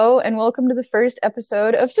Hello, and welcome to the first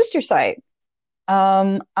episode of Sister Sight.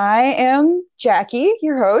 I am Jackie,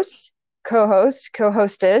 your host, co-host,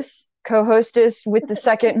 co-hostess with the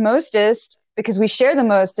second mostest because we share the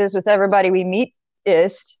mostest with everybody we meet.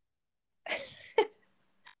 Ist,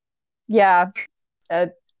 yeah,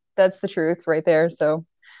 that, that's the truth right there.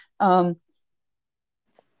 Um,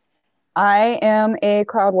 I am a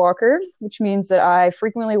cloud walker, which means that I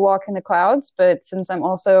frequently walk in the clouds. But since I'm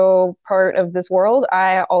also part of this world,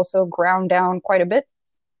 I also ground down quite a bit.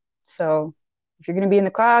 So if you're going to be in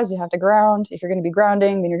the clouds, you have to ground. If you're going to be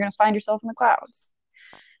grounding, then you're going to find yourself in the clouds.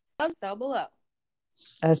 Above, so below.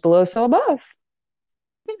 As below, so above.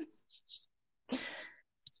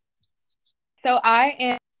 So I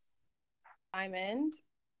am Diamond.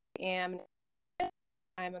 Am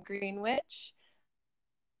I'm a green witch.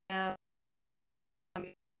 Um, I'm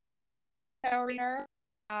a tarot reader.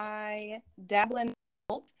 I dabble in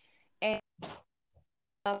occult, and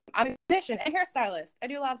I'm a musician and hairstylist. I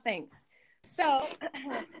do a lot of things. So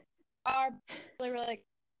are really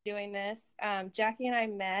doing this. Jackie and I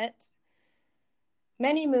met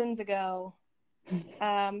many moons ago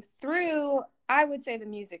through, I would say, the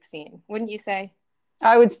music scene. Wouldn't you say?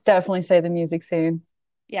 I would definitely say the music scene.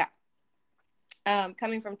 Yeah.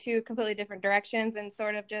 Coming from two completely different directions and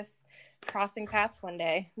sort of just crossing paths one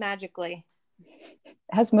day magically.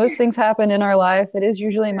 As most things happen in our life, it is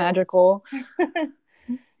usually True. magical.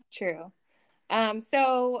 True.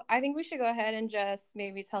 So I think we should go ahead and just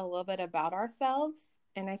maybe tell a little bit about ourselves.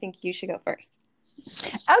 And I think you should go first.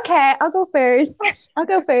 Okay, I'll go first. I'll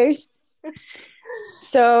go first.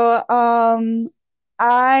 So,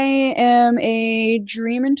 I am a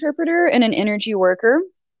dream interpreter and an energy worker.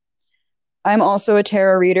 I'm also a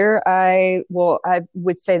tarot reader. I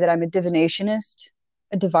would say that I'm a divinationist,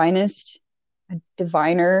 a divinist, a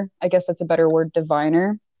diviner. I guess that's a better word,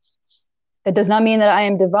 diviner. That does not mean that I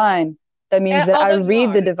am divine. That means that I Although you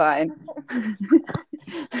read the are. divine.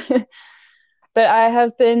 But I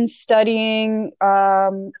have been studying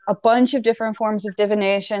a bunch of different forms of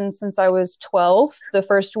divination since I was 12. The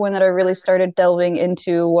first one that I really started delving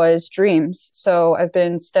into was dreams. So I've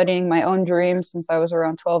been studying my own dreams since I was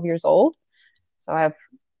around 12 years old. So I have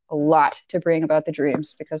a lot to bring about the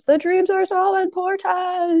dreams because the dreams are so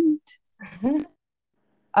important.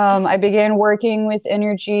 I began working with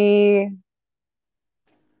energy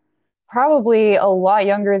probably a lot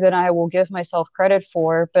younger than I will give myself credit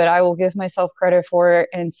for, but I will give myself credit for it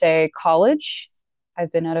and say college.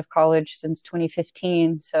 I've been out of college since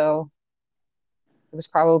 2015, so it was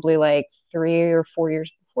probably like 3 or 4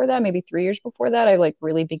 years before that, maybe 3 years before that, I like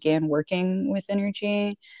really began working with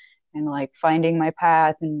energy and like finding my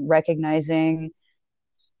path and recognizing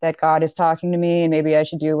that God is talking to me and maybe I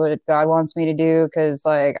should do what God wants me to do because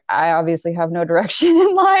like I obviously have no direction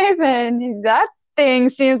in life and that thing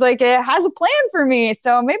seems like it has a plan for me.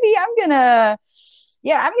 So maybe I'm gonna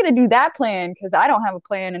do that plan because I don't have a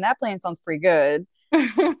plan and that plan sounds pretty good.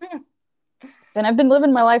 And I've been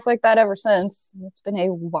living my life like that ever since. It's been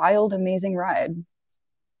a wild, amazing ride.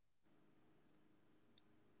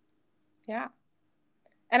 Yeah.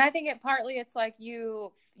 And I think it's like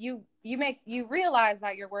you realize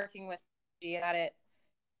that you're working with energy and that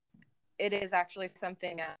it is actually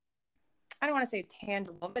something I don't want to say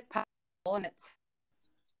tangible, but it's powerful and it's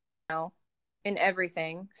in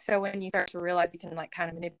everything. So when you start to realize you can like kind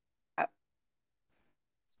of manipulate that,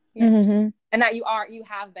 yeah. Mm-hmm. And that you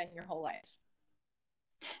have been your whole life.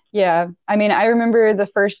 Yeah. I mean, I remember the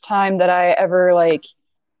first time that I ever like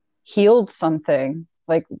healed something,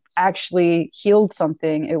 like actually healed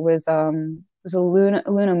something. It was a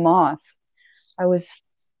Luna moth. I was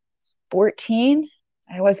 14.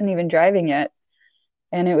 I wasn't even driving yet.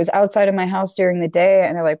 And it was outside of my house during the day.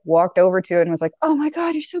 And I like walked over to it and was like, oh my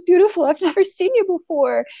God, you're so beautiful. I've never seen you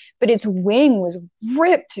before. But its wing was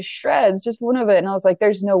ripped to shreds, just one of it. And I was like,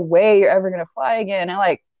 there's no way you're ever going to fly again. I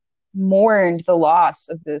like mourned the loss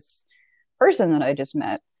of this person that I just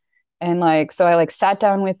met. And like, so I like sat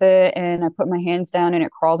down with it and I put my hands down and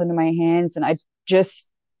it crawled into my hands. And I just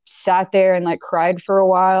sat there and like cried for a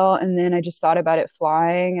while. And then I just thought about it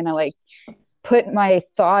flying and I like put my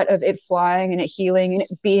thought of it flying and it healing and it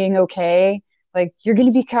being okay. Like you're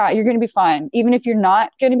gonna be fine. Even if you're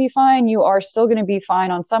not gonna be fine, you are still gonna be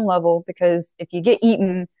fine on some level because if you get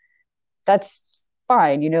eaten, that's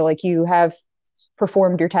fine. Like you have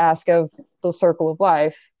performed your task of the circle of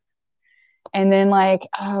life. And then like,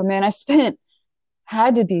 oh man, I spent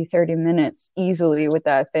had to be 30 minutes easily with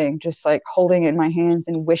that thing, just like holding it in my hands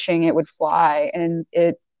and wishing it would fly. And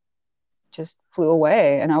it just flew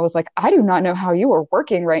away. And I was like, I do not know how you are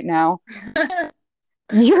working right now.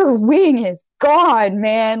 your wing is gone,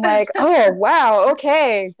 man. Like, oh, wow.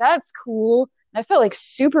 Okay. That's cool. And I felt like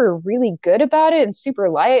super really good about it and super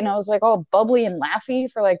light. And I was like all bubbly and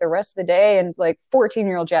laughy for like the rest of the day. And like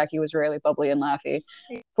 14-year-old Jackie was rarely bubbly and laughy.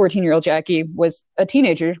 14-year-old Jackie was a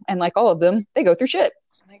teenager. And like all of them, they go through shit.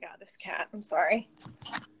 Oh my God, this cat. I'm sorry.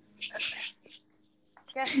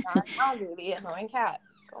 Guess not. I'll do the annoying cat.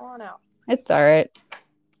 Go on out. It's all right.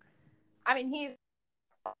 I mean, he's.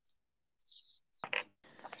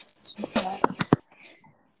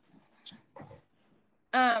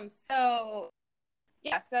 So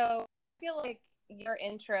yeah, so I feel like your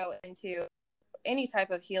intro into any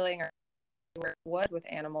type of healing or was with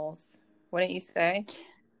animals, wouldn't you say?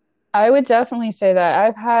 I would definitely say that.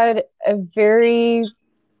 I've had a very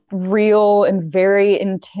real and very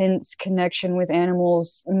intense connection with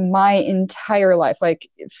animals my entire life. Like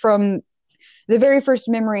from the very first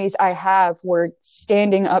memories I have were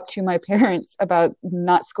standing up to my parents about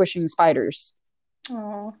not squishing spiders.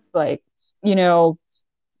 Oh. Like, you know,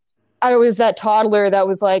 I was that toddler that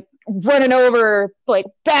was like running over, like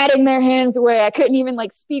batting their hands away. I couldn't even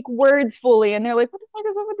like speak words fully. And they're like, what the fuck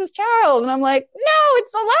is up with this child? And I'm like, no,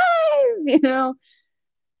 it's alive, you know?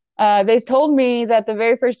 They told me that the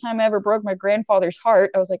very first time I ever broke my grandfather's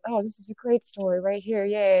heart, I was like, oh, this is a great story right here.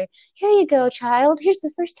 Yay. Here you go, child. Here's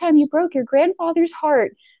the first time you broke your grandfather's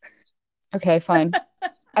heart. Okay, fine.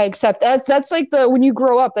 I accept that. That's like when you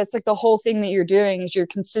grow up, that's like the whole thing that you're doing is you're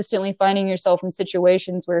consistently finding yourself in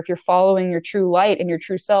situations where if you're following your true light and your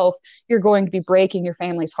true self, you're going to be breaking your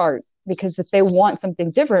family's heart because if they want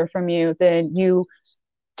something different from you, then you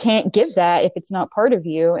can't give that if it's not part of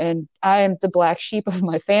you. And I am the black sheep of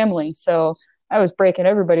my family. So I was breaking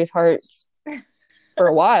everybody's hearts for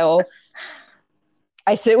a while.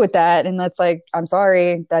 I sit with that and that's like, I'm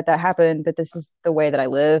sorry that happened, but this is the way that I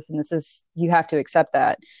live. And you have to accept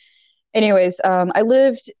that. Anyways, I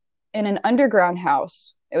lived in an underground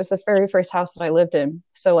house. It was the very first house that I lived in.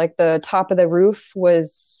 So like the top of the roof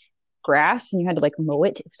was grass and you had to like mow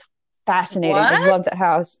it. It was fascinating. What? I loved that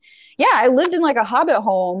house. Yeah, I lived in like a hobbit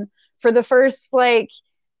home for the first like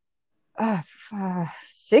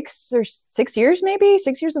 6 years, maybe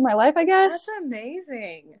 6 years of my life, I That's guess.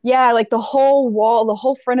 amazing. Yeah, like the whole wall, the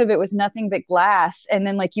whole front of it was nothing but glass. And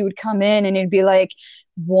then like you would come in and it'd be like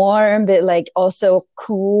warm, but like also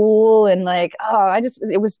cool. And like,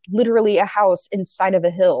 it was literally a house inside of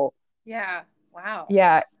a hill. Yeah. Wow.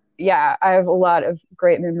 Yeah. Yeah. I have a lot of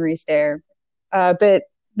great memories there. But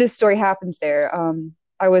this story happens there.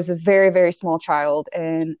 I was a very, very small child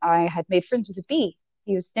and I had made friends with a bee.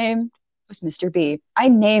 His name was Mr. B. I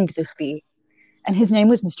named this bee and his name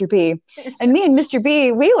was Mr. B. And me and Mr.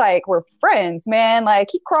 B, we like were friends, man. Like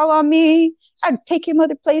he'd crawl on me, I'd take him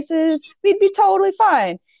other places, we'd be totally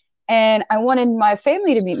fine. And I wanted my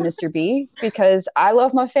family to meet Mr. B because I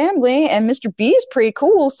love my family and Mr. B is pretty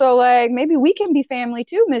cool. So like maybe we can be family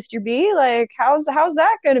too, Mr. B. Like how's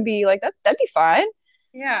that gonna be? Like that'd be fine.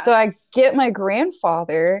 Yeah. So I get my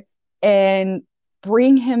grandfather and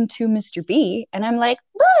bring him to Mr. B. And I'm like,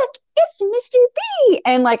 look, it's Mr. B.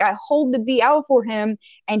 And like I hold the bee out for him.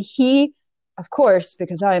 And he, of course,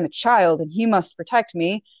 because I am a child and he must protect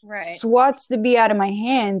me, Right. swats the bee out of my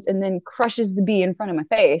hands and then crushes the bee in front of my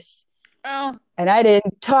face. Oh. And I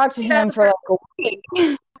didn't talk to him for like a week.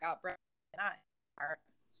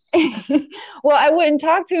 Well, I wouldn't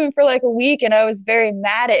talk to him for like a week and I was very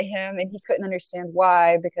mad at him and he couldn't understand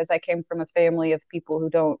why because I came from a family of people who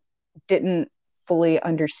didn't fully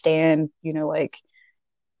understand, like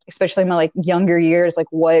especially in my like younger years, like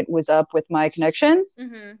what was up with my connection.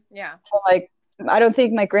 Mm-hmm. Yeah. But, like I don't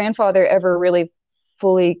think my grandfather ever really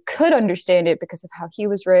fully could understand it because of how he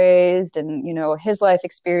was raised and his life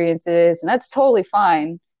experiences, and that's totally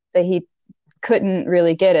fine that he couldn't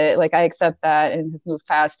really get it. Like I accept that and have moved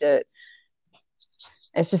past it.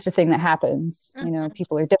 It's just a thing that happens. Mm-hmm.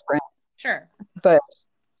 People are different. Sure. But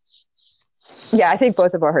yeah, I think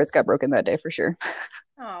both of our hearts got broken that day for sure.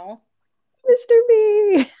 Oh. Mr.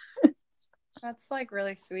 B. That's like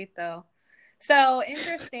really sweet though. So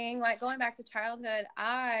interesting, like going back to childhood,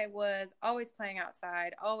 I was always playing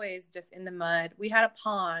outside, always just in the mud. We had a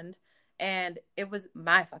pond and it was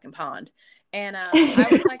my fucking pond. And I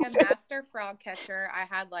was like a master frog catcher. I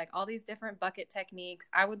had like all these different bucket techniques.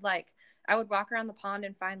 I would walk around the pond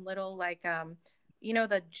and find little like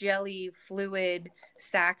the jelly fluid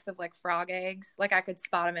sacks of like frog eggs. Like I could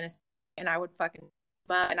spot them and I would fucking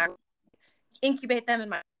and I would incubate them in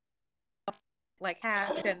my like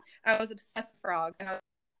hatch, and I was obsessed with frogs. And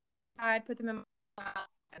I'd put them in my house.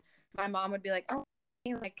 And my mom would be like, "Oh,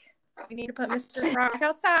 like we need to put Mr. Frog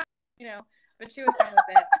outside," But she was fine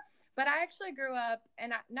with it. but I actually grew up,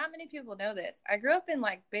 and not many people know this. I grew up in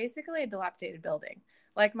like basically a dilapidated building.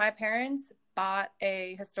 Like my parents bought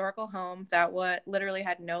a historical home that literally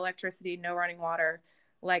had no electricity, no running water,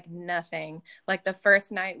 like nothing. Like the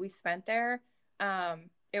first night we spent there,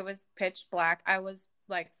 it was pitch black. I was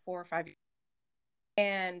like 4 or 5 years,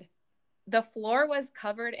 and the floor was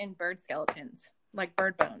covered in bird skeletons, like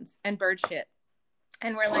bird bones and bird shit.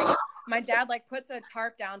 And we're like, my dad like puts a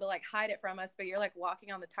tarp down to like hide it from us, but you're like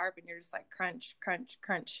walking on the tarp and you're just like crunch, crunch,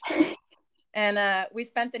 crunch. And we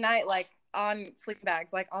spent the night like on sleeping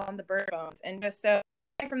bags, like on the bird bones. And just so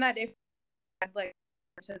from that day, I'd like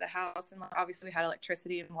to the house, and like, obviously we had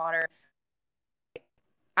electricity and water.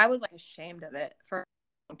 I was like ashamed of it for a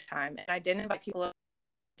long time, and I didn't invite people up,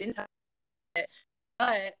 didn't tell it,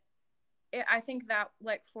 but I think that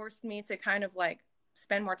like forced me to kind of like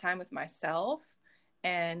spend more time with myself,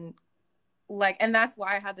 and like, and that's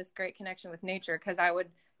why I had this great connection with nature, because I would,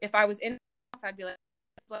 if I was in the house, I'd be like,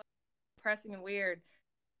 it's like depressing and weird.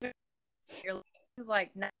 This is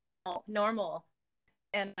like normal.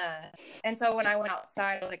 And so when I went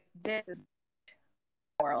outside, I was like, this is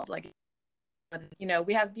the world. Like, you know,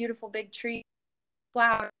 we have beautiful big trees,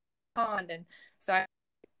 flowers, pond, and so I had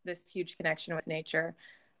this huge connection with nature.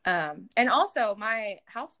 And also my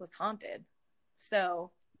house was haunted,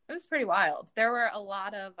 so it was pretty wild. There were a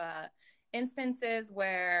lot of instances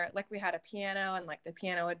where like we had a piano, and like the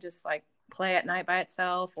piano would just like play at night by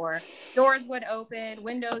itself, or doors would open,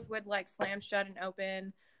 windows would like slam shut and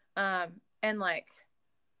open. And like,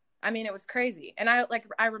 I mean, it was crazy. And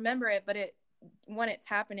I remember it, but when it's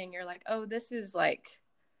happening, you're like, oh, this is like,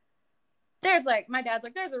 there's like, my dad's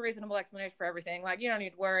like, there's a reasonable explanation for everything. Like, you don't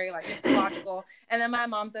need to worry. Like, it's logical. And then my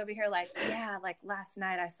mom's over here like, yeah, like last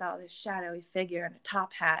night I saw this shadowy figure in a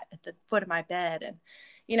top hat at the foot of my bed. And,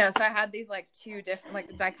 you know, so I had these like two different, like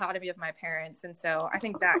the dichotomy of my parents. And so I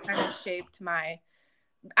think that kind of shaped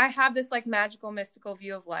I have this like magical, mystical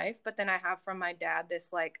view of life, but then I have from my dad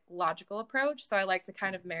this like logical approach. So I like to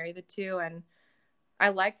kind of marry the two, and I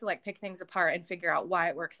like to like pick things apart and figure out why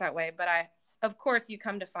it works that way. But of course, you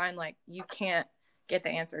come to find like you can't get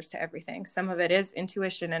the answers to everything. Some of it is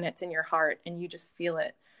intuition, and it's in your heart, and you just feel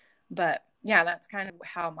it. But yeah, that's kind of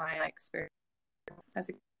how my experience as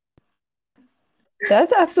a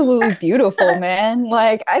That's absolutely beautiful, man.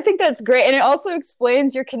 Like, I think that's great. And it also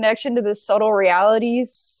explains your connection to the subtle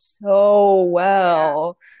realities so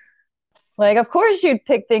well. Like, of course you'd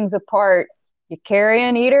pick things apart. You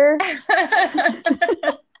carrion eater?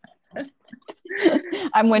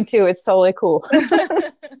 I'm one too. It's totally cool.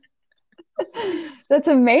 That's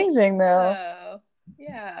amazing, though. Oh,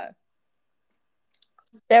 yeah.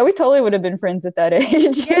 Yeah, we totally would have been friends at that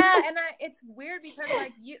age. Yeah, and it's weird because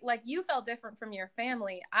like you felt different from your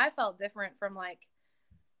family. I felt different from like,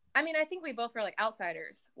 I mean, I think we both were like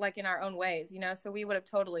outsiders, like in our own ways, you know. So we would have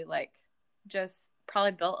totally like just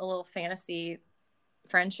probably built a little fantasy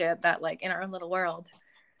friendship that like in our own little world,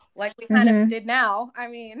 like we kind of did now. I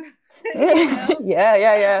mean, you know?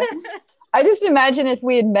 Yeah. I just imagine if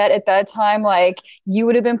we had met at that time, like you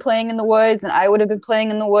would have been playing in the woods and I would have been playing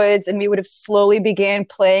in the woods, and we would have slowly began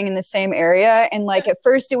playing in the same area. And like at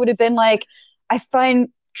first it would have been like, I find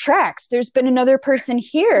tracks. There's been another person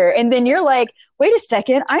here. And then you're like, wait a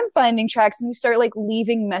second, I'm finding tracks. And we start like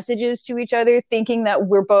leaving messages to each other, thinking that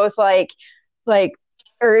we're both like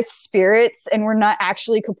earth spirits and we're not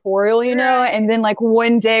actually corporeal, you know? Right. And then like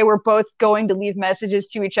one day we're both going to leave messages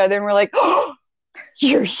to each other and we're like, oh,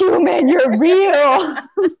 you're human, you're real.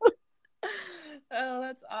 Oh,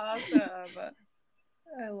 that's awesome.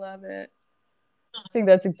 I love it. I think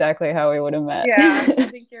that's exactly how we would have met. Yeah, I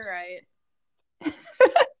think you're right.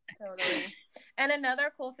 Totally. And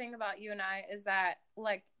another cool thing about you and I is that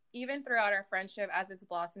like even throughout our friendship as it's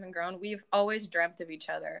blossomed and grown, we've always dreamt of each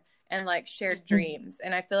other and like shared dreams.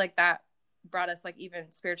 And I feel like that brought us like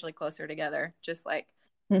even spiritually closer together, just like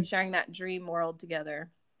sharing that dream world together,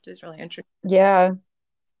 which is really interesting. Yeah.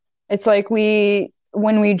 It's like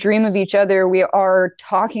when we dream of each other, we are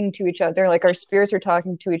talking to each other, like our spirits are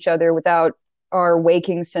talking to each other without our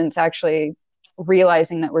waking sense actually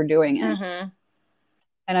realizing that we're doing it. Mm-hmm.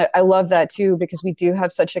 And I love that too, because we do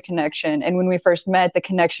have such a connection. And when we first met, the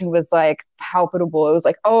connection was like palpable. It was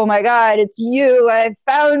like, oh my God, it's you. I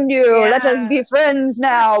found you. Yeah. Let us be friends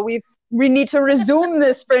now. We need to resume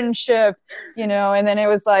this friendship, you know? And then it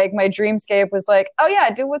was like, my dreamscape was like, oh yeah,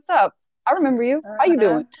 dude, what's up? I remember you. How you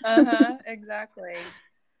doing? Exactly.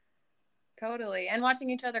 Totally. And watching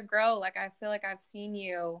each other grow, like I feel like I've seen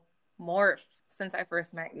you morph since I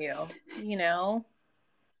first met you, you know?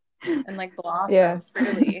 And like blossom. Yeah.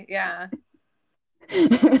 Truly. Yeah.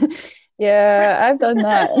 Yeah, I've done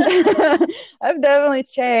that. I've definitely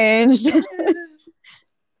changed.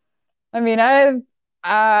 I mean,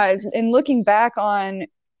 in looking back on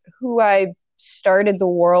who I started the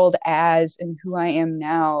world as and who I am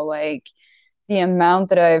now, like the amount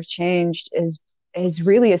that I've changed is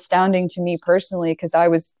really astounding to me personally because I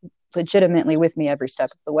was legitimately with me every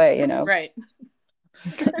step of the way, you know. Right.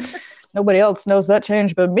 Nobody else knows that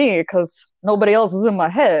change but me because nobody else is in my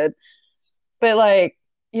head. But like,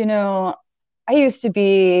 you know, I used to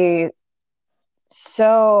be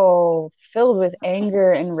so filled with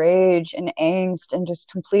anger and rage and angst and just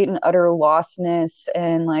complete and utter lostness.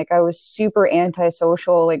 And like, I was super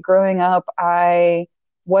antisocial. Like, growing up, I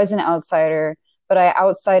was an outsider, but I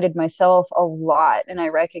outsided myself a lot. And I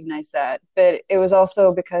recognized that. But it was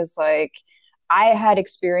also because, like, I had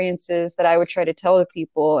experiences that I would try to tell to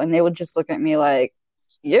people, and they would just look at me like,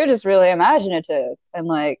 you're just really imaginative. And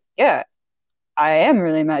like, yeah, I am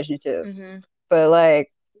really imaginative. Mm-hmm. But like,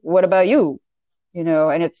 what about you? You know,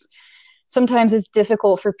 and sometimes it's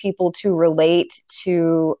difficult for people to relate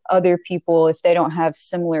to other people if they don't have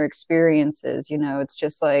similar experiences. You know, it's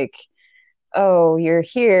just like, oh, you're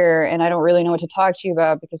here and I don't really know what to talk to you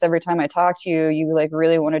about because every time I talk to you, you like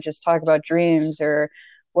really want to just talk about dreams or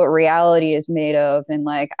what reality is made of. And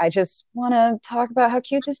like, I just want to talk about how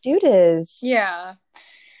cute this dude is. Yeah.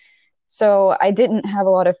 So I didn't have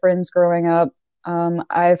a lot of friends growing up.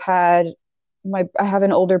 I've had I have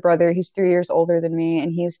an older brother. He's 3 years older than me,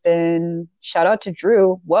 and he's been shout out to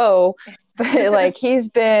Drew. Whoa, but like he's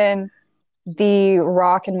been the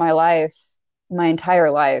rock in my life my entire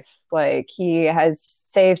life. Like he has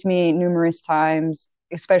saved me numerous times,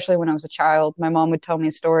 especially when I was a child. My mom would tell me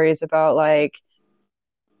stories about like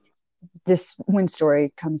this one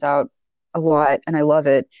story comes out a lot and I love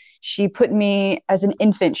it. She put me as an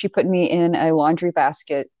infant, she put me in a laundry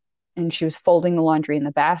basket and she was folding the laundry in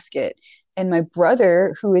the basket. And my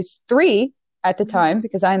brother, who is 3 at the time,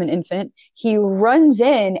 because I'm an infant, he runs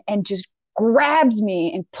in and just grabs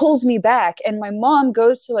me and pulls me back. And my mom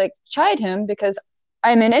goes to like chide him because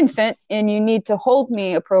I'm an infant and you need to hold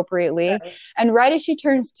me appropriately. Right. And right as she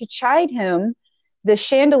turns to chide him, the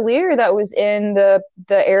chandelier that was in the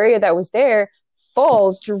area that was there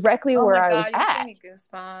falls directly Oh where my I was God, you just gave at. me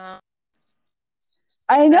goosebumps.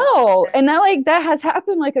 I That's know. And that has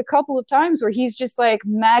happened like a couple of times where he's just like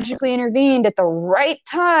magically intervened at the right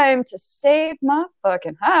time to save my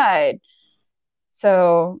fucking hide.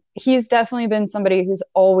 So he's definitely been somebody who's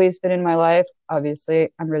always been in my life. Obviously,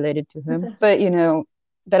 I'm related to him, but you know,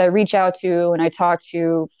 that I reach out to and I talk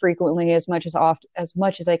to frequently as much as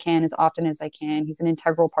I can, as often as I can. He's an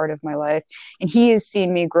integral part of my life. And he has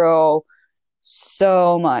seen me grow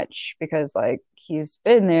so much because like he's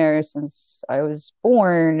been there since I was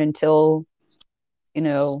born until, you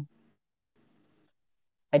know,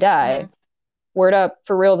 I die. Mhm. Word up,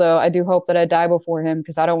 for real though. I do hope that I die before him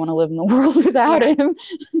because I don't want to live in the world without Yeah. him.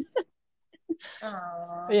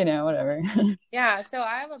 Aw. You know, whatever. Yeah, so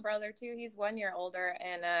I have a brother too. He's 1 year older,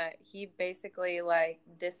 and he basically like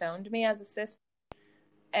disowned me as a sister.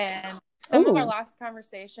 And some of our Ooh. last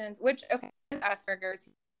conversations, which okay, Asperger's,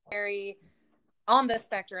 very on the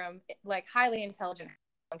spectrum, like highly intelligent,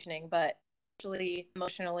 functioning, but actually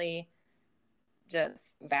emotionally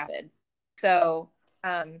just vapid. So,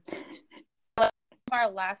 our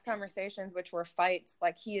last conversations, which were fights,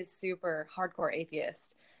 like he is super hardcore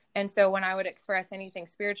atheist. And so when I would express anything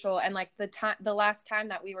spiritual, and like the last time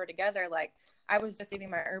that we were together, like I was just leaving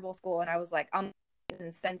my herbal school and I was like on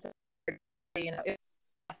the sense of, you know,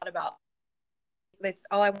 I thought about it's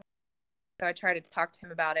all I want. So I tried to talk to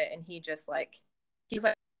him about it and he was like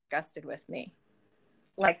disgusted with me.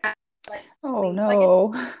 Like, Oh like it's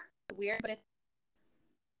no. weird, but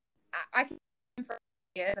I can for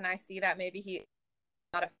years and I see that maybe he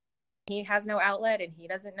has no outlet and he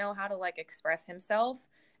doesn't know how to like express himself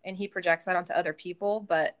and he projects that onto other people.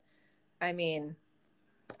 But I mean,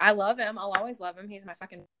 I love him. I'll always love him. He's my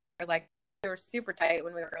fucking like we were super tight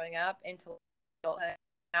when we were growing up until adulthood.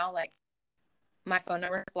 Now like my phone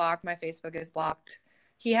number is blocked, my Facebook is blocked.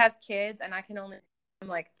 He has kids and I can only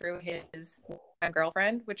like through his my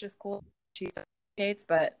girlfriend, which is cool. She's hates,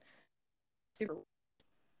 but super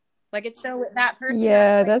like it's so that person that's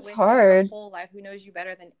Yeah, like that's with you your hard. whole life, who knows you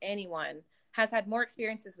better than anyone, has had more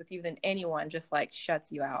experiences with you than anyone, just like shuts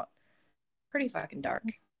you out. Pretty fucking dark.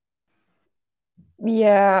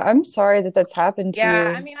 Yeah, I'm sorry that that's happened to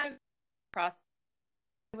Yeah, I you. mean, I crossed.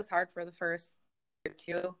 It was hard for the first year,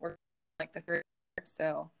 two, or like the third year,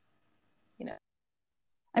 so you know.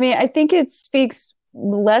 I mean, I think it speaks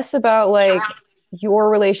less about like your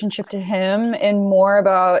relationship to him and more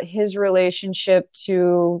about his relationship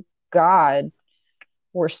to God.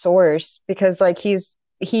 or source, because like he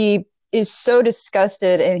is so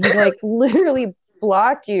disgusted, and he like literally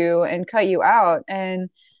blocked you and cut you out. And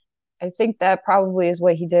I think that probably is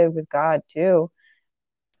what he did with God too.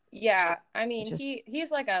 Yeah, I mean, Just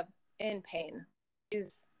he's like a in pain.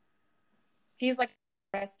 He's he's like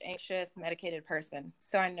a stressed, anxious, medicated person.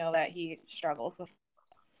 So I know that he struggles with,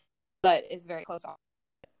 but is very close off.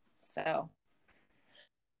 So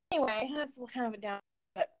anyway, that's kind of a down.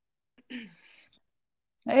 But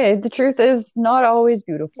hey, the truth is not always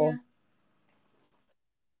yeah, beautiful.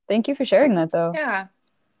 Thank you for sharing that though. yeah,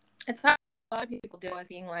 it's how a lot of people deal with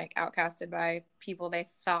being like outcasted by people they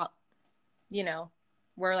thought, you know,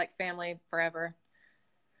 were like family forever.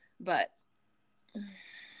 But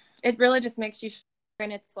it really just makes you,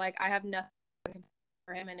 and it's like I have nothing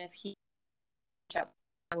for him, and if he,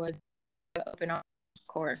 I would open arms, of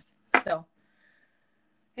course. So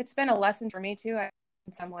it's been a lesson for me too,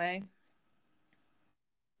 in some way.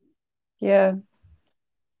 Yeah,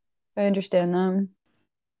 I understand them.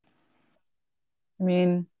 I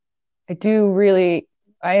mean, I do really,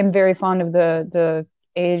 I am very fond of the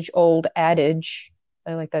age old adage.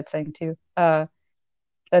 I like that saying too. That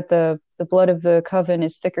the blood of the coven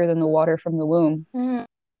is thicker than the water from the womb. Mm,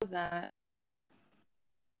 that.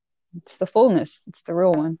 It's the fullness. It's the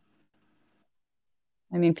real one.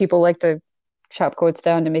 I mean, people like to chop quotes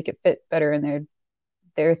down to make it fit better in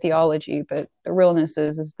their theology, but the realness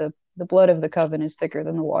is the blood of the coven is thicker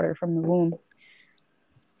than the water from the womb.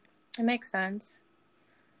 It makes sense.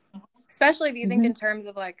 Especially if you think Mm-hmm. in terms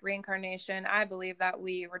of like reincarnation, I believe that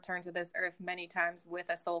we return to this earth many times with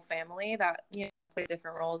a soul family that, you know, plays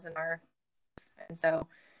different roles in our, and so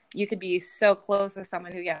you could be so close with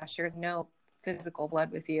someone who, yeah, shares no physical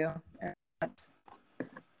blood with you. It's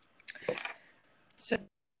just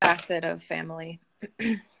a facet of family.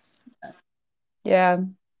 Yeah,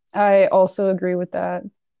 I also agree with that.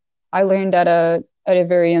 I learned at a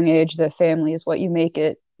very young age that family is what you make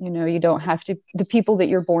it. You know, you don't have to. The people that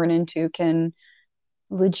you're born into can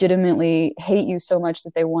legitimately hate you so much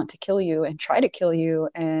that they want to kill you and try to kill you,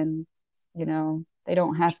 and you know they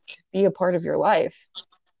don't have to be a part of your life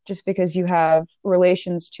just because you have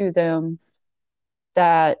relations to them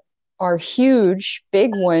that are huge, big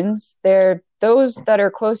ones. They're those that are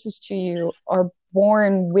closest to you are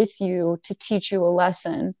born with you to teach you a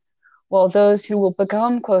lesson, while those who will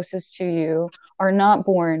become closest to you are not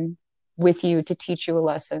born with you to teach you a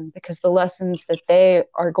lesson, because the lessons that they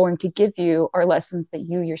are going to give you are lessons that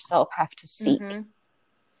you yourself have to seek. Mm-hmm.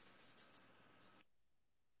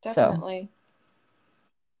 So, Definitely.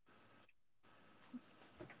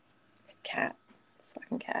 This cat. This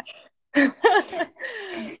fucking cat.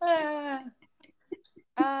 Ah.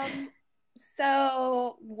 um,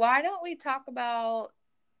 so why don't we talk about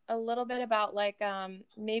a little bit about like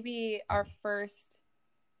maybe our first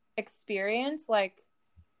experience, like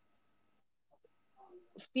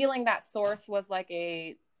feeling that source was like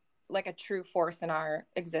a true force in our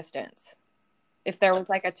existence. If there was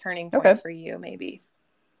like a turning point okay. for you, maybe.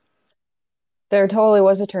 There totally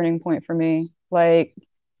was a turning point for me, like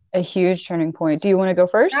a huge turning point. Do you want to go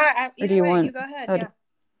first, or do Either you way, you want? go ahead. Uh, Yeah.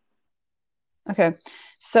 okay,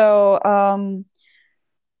 so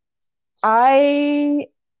I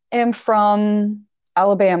am from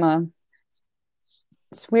Alabama.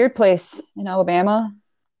 It's a weird place in Alabama.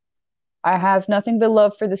 I have nothing but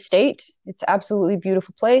love for the state. It's absolutely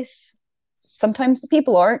beautiful place. Sometimes the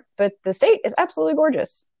people aren't, but the state is absolutely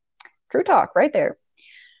gorgeous. True talk, right there.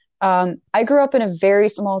 I grew up in a very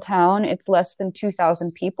small town. It's less than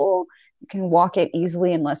 2,000 people. You can walk it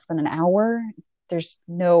easily in less than an hour. There's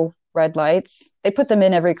no red lights. They put them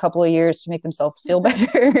in every couple of years to make themselves feel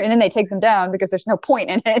better, and then they take them down because there's no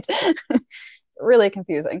point in it. Really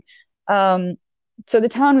confusing. Um, so the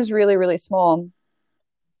town was really, really small.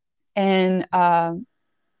 And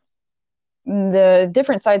the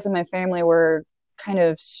different sides of my family were kind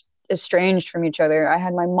of estranged from each other. I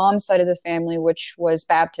had my mom's side of the family, which was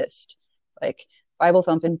Baptist, like Bible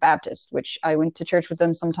thumping Baptist, which I went to church with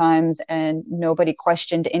them sometimes, and nobody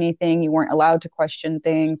questioned anything. You weren't allowed to question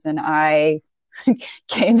things. And I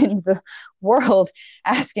came into the world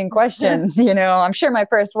asking questions. You know, I'm sure my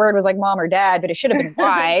first word was like mom or dad, but it should have been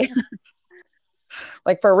why,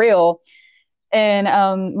 like for real.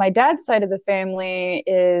 And my dad's side of the family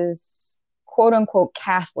is quote unquote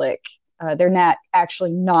Catholic. They're not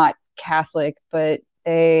actually not Catholic, but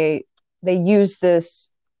they use this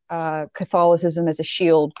Catholicism as a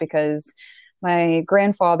shield, because my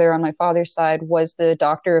grandfather on my father's side was the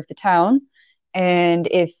doctor of the town, and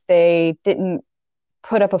if they didn't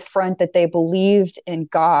put up a front that they believed in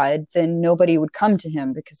God, then nobody would come to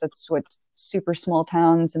him, because that's what super small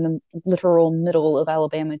towns in the literal middle of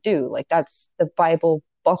Alabama do. Like, that's the Bible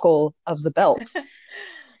buckle of the belt.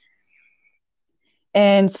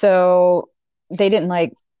 And so they didn't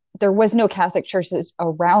like, there was no Catholic churches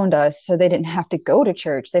around us, so they didn't have to go to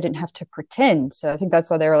church. They didn't have to pretend. So I think that's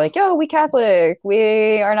why they were like, yo, we Catholic.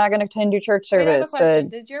 We are not going to attend your church Wait, I have a service. question.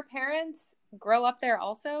 But Did your parents grow up there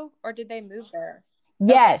also, or did they move there?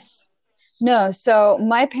 Okay. yes. No, so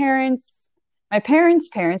my grandparents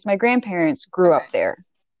grew Okay. up there.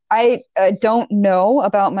 I don't know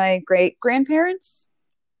about my great grandparents.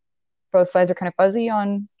 Both sides are kind of fuzzy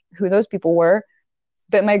on who those people were.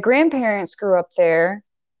 But my grandparents grew up there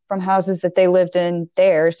from houses that they lived in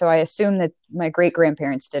there. So I assume that my great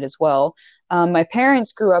grandparents did as well. My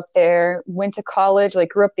parents grew up there, went to college, like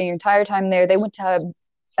grew up the entire time there. They went to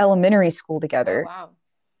elementary school Oh, together. wow.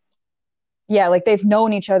 Yeah, like they've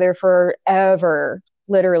known each other forever,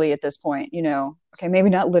 literally at this point, you know. Okay, maybe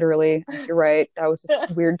not literally. Like, you're right. That was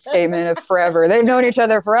a weird statement of forever. They've known each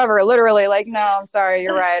other forever, literally. Like, no, I'm sorry.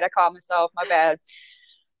 You're right. I caught myself. My bad.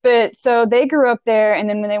 But so they grew up there. And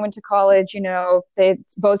then when they went to college, you know, they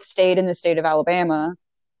both stayed in the state of Alabama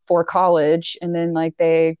for college. And then, like,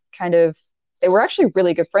 they were actually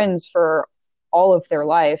really good friends for all of their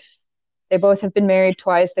life. They both have been married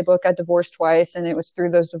twice. They both got divorced twice. And it was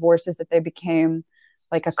through those divorces that they became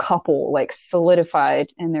like a couple, like solidified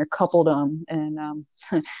in their coupledom. And I'm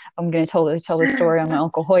going to tell the story on my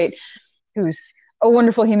Uncle Hoyt, who's a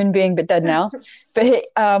wonderful human being, but dead now. But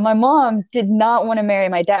my mom did not want to marry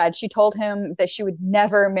my dad. She told him that she would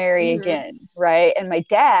never marry again, right? And my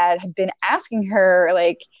dad had been asking her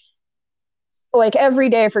like every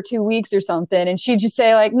day for 2 weeks or something, and she'd just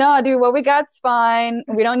say like, "No, dude, what we got's fine.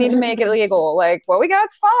 We don't need to make it legal. Like, what we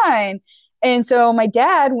got's fine." And so my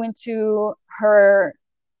dad went to her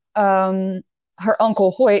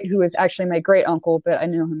uncle Hoyt, who is actually my great uncle, but I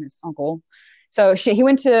knew him as uncle. So he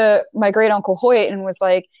went to my great uncle Hoyt and was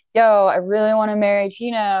like, "Yo, I really want to marry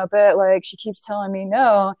Tina, but like she keeps telling me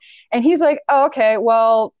no." And he's like, "Oh, okay,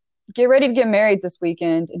 well, get ready to get married this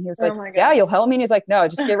weekend." And he was like, Oh my "Yeah, God. you'll help me." And he's like, "No,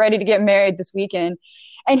 just get ready to get married this weekend."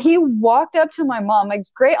 And he walked up to my mom, my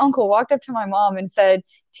great uncle walked up to my mom and said,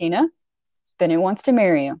 "Tina, Bennett wants to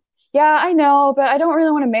marry you." "Yeah, I know, but I don't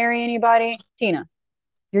really want to marry anybody." "Tina,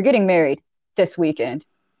 you're getting married this weekend."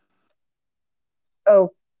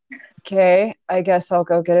 "Okay, I guess I'll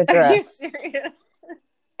go get a Are you dress." serious?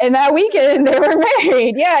 And that weekend they were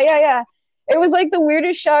married. Yeah. It was like the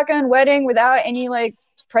weirdest shotgun wedding without any like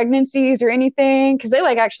pregnancies or anything, because they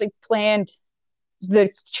like actually planned the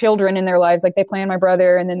children in their lives. Like, they planned my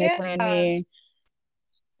brother and then they planned Yeah. me.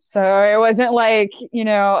 So it wasn't like, you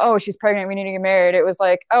know, oh, she's pregnant, we need to get married. It was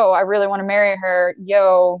like, oh, I really want to marry her.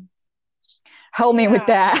 Yo, help me with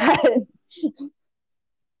Yeah. that.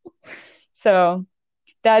 So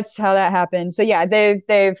that's how that happened. So yeah, they've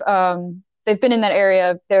been in that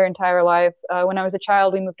area their entire life. When I was a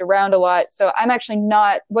child, we moved around a lot. So I'm actually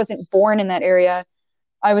wasn't born in that area.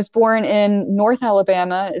 I was born in North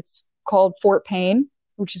Alabama. It's called Fort Payne,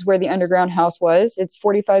 which is where the underground house was. It's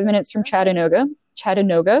 45 minutes from Chattanooga.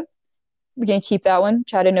 We can keep that one.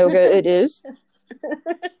 Chattanooga it is.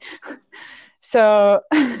 So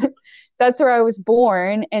that's where I was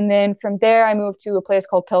born. And then from there, I moved to a place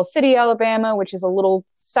called Pell City, Alabama, which is a little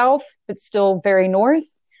south, but still very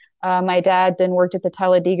north. My dad then worked at the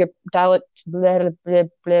Talladega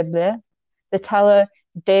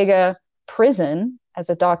prison as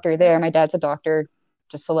a doctor there. My dad's a doctor,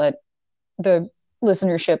 just to let the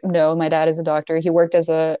listenership know. My dad is a doctor. He worked as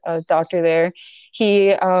a doctor there.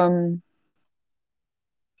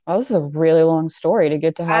 Oh, this is a really long story to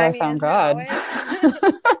get to how I found Isn't it God.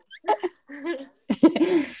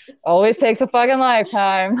 always? Always takes a fucking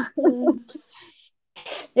lifetime.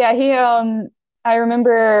 Yeah, I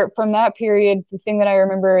remember from that period, the thing that I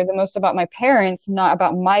remember the most about my parents, not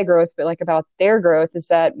about my growth, but like about their growth, is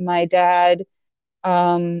that my dad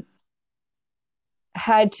um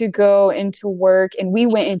had to go into work, and we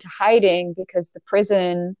went into hiding because the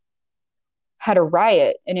prison had a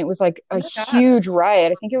riot, and it was like a Oh my huge God.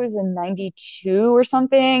 riot. I think it was in 92 or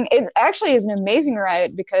something. It actually is an amazing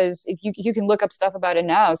riot, because if you can look up stuff about it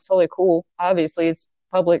now, it's totally cool. Obviously, it's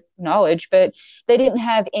public knowledge, but they didn't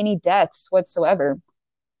have any deaths whatsoever.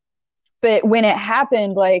 But when it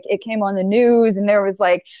happened, like, it came on the news, and there was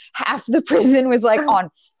like half the prison was like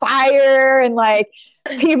on fire, and like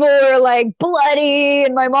people were like bloody,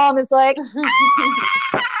 and my mom is like, "You're not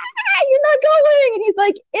going." And he's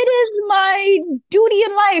like, "It is my duty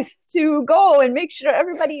in life to go and make sure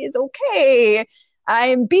everybody is okay."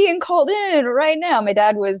 I'm being called in right now. My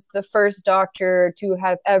dad was the first doctor to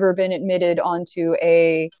have ever been admitted onto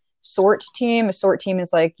a SORT team. A SORT team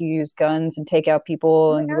is like you use guns and take out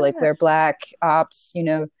people Oh my and you like God. wear black ops,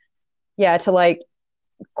 yeah, to like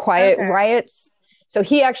quiet Okay. riots. So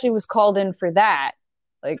he actually was called in for that,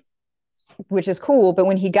 like, which is cool. But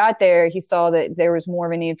when he got there, he saw that there was more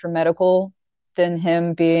of a need for medical than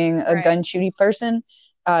him being a Right. gun shooty person.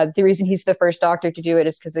 The reason he's the first doctor to do it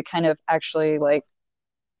is because it kind of actually like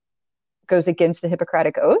goes against the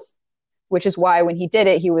Hippocratic Oath, which is why when he did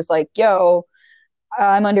it, he was like, yo,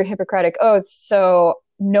 I'm under Hippocratic Oath. So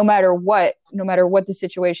no matter what the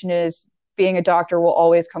situation is, being a doctor will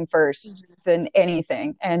always come first than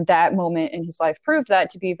anything. And that moment in his life proved that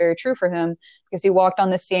to be very true for him because he walked on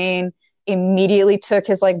the scene, immediately took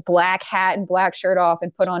his like black hat and black shirt off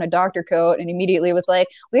and put on a doctor coat and immediately was like,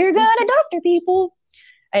 we're gonna doctor people.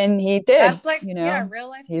 And he did, That's like, yeah, real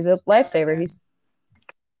life he's a superhero right lifesaver.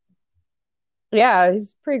 there.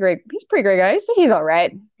 He's pretty great. He's a pretty great guy. He's all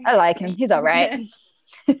right. I like him. He's all right.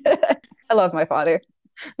 I love my father.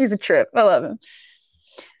 He's a trip. I love him.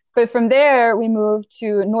 But from there, we moved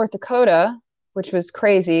to North Dakota, which was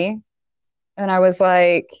crazy. And I was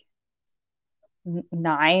like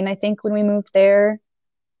 9, I think, when we moved there.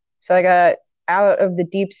 So I got out of the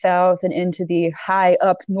deep south and into the high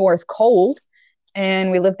up north cold.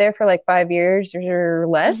 And we lived there for like 5 years or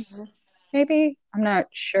less, maybe. I'm not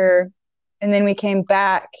sure. And then we came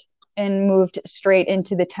back and moved straight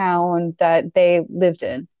into the town that they lived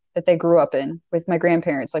in, that they grew up in with my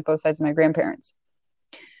grandparents, like both sides of my grandparents.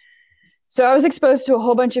 So I was exposed to a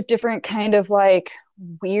whole bunch of different kind of like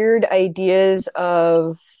weird ideas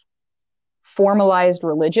of formalized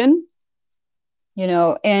religion.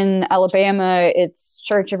 In Alabama, it's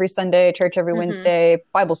church every Sunday, church every Wednesday,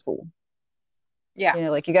 Bible school. Yeah.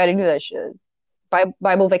 Like you got to do that shit.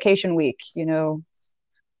 Bible vacation week,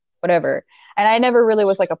 whatever. And I never really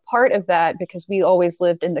was like a part of that because we always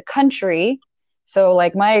lived in the country. So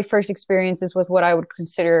like my first experiences with what I would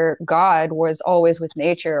consider God was always with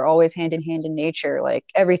nature, always hand in hand in nature. Like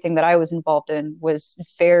everything that I was involved in was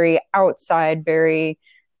very outside, very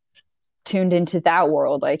tuned into that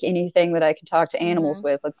world. Like anything that I could talk to animals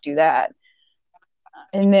with, let's do that.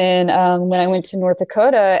 And then when I went to North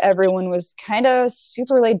Dakota, everyone was kind of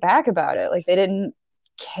super laid back about it. Like they didn't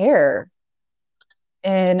care.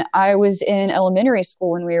 And I was in elementary school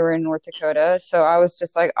when we were in North Dakota. So I was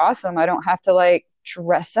just like, awesome. I don't have to like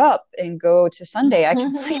dress up and go to Sunday. I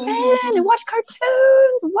can sleep in and watch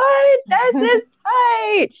cartoons. What? That's this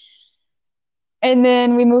tight. And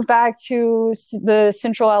then we moved back to the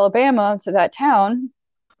central Alabama, to that town,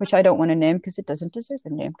 which I don't want to name because it doesn't deserve a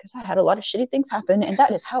name because I had a lot of shitty things happen and that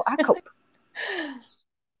is how I cope.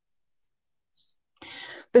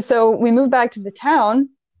 But so we moved back to the town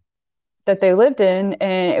that they lived in,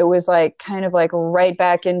 and it was like kind of like right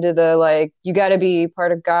back into the like, you got to be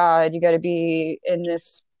part of God, you got to be in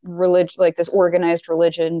this religion, like this organized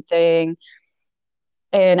religion thing.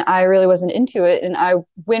 And I really wasn't into it. And I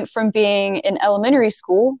went from being in elementary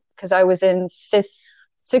school because I was in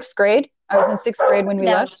sixth grade. I was in sixth grade when we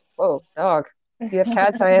left. Whoa, dog. You have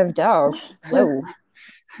cats, I have dogs. Whoa.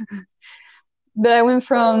 But I went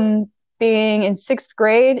from being in sixth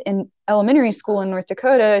grade in elementary school in North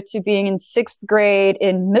Dakota to being in sixth grade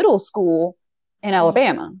in middle school in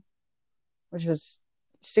Alabama, which was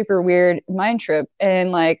super weird mind trip.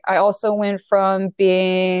 And like, I also went from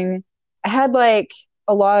I had like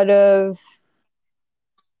a lot of,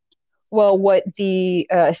 well, what the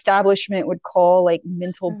establishment would call like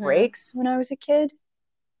mental breaks when I was a kid.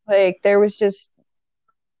 Like there was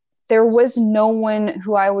no one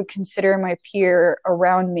who I would consider my peer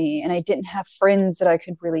around me. And I didn't have friends that I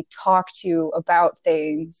could really talk to about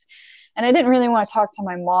things. And I didn't really want to talk to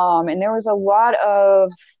my mom. And there was a lot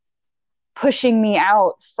of pushing me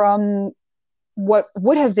out from what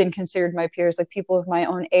would have been considered my peers, like people of my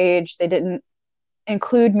own age. They didn't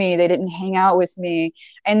include me, they didn't hang out with me.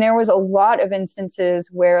 And there was a lot of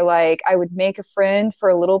instances where like I would make a friend for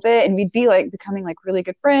a little bit and we'd be like becoming like really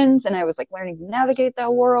good friends, and I was like learning to navigate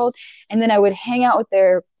that world. And then I would hang out with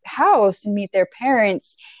their house and meet their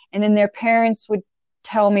parents, and then their parents would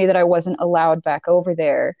tell me that I wasn't allowed back over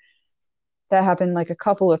there. That happened like a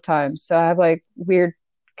couple of times. So I have like weird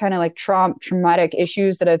kind of like traumatic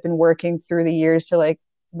issues that I've been working through the years to like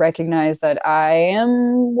recognize that I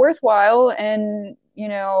am worthwhile, and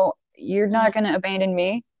you're not going to abandon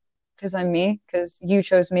me because I'm me, because you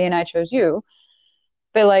chose me and I chose you.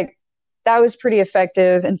 But like that was pretty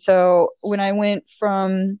effective. And so when I went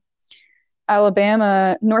from when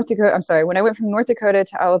I went from North Dakota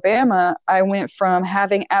to Alabama, I went from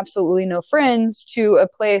having absolutely no friends to a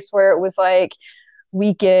place where it was like,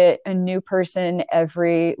 we get a new person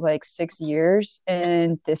every like 6 years,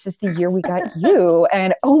 and this is the year we got you,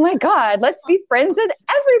 and oh my god, let's be friends with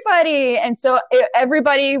everybody. And so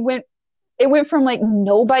everybody went, it went from like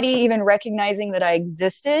nobody even recognizing that I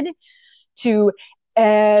existed to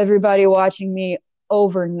everybody watching me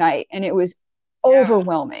overnight, and it was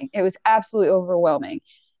overwhelming. It was absolutely overwhelming.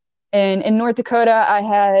 And in North Dakota, I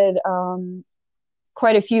had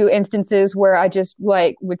quite a few instances where I just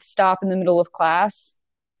like would stop in the middle of class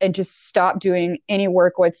and just stop doing any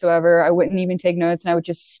work whatsoever. I wouldn't even take notes, and I would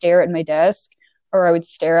just stare at my desk, or I would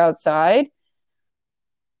stare outside,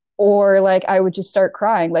 or like I would just start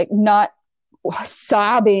crying, like not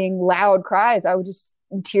sobbing loud cries. I would just,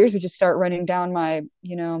 tears would just start running down my,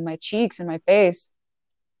 you know, my cheeks and my face.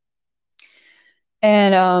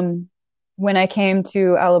 And when I came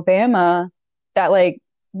to Alabama, that like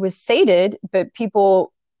was sated, but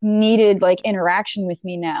people needed like interaction with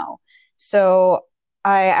me now. So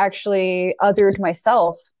I actually othered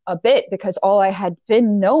myself a bit, because all I had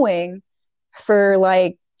been knowing for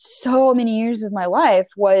like so many years of my life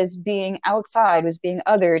was being outside, was being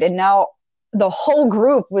othered. And now the whole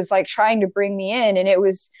group was like trying to bring me in, and it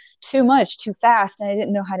was too much, too fast, and I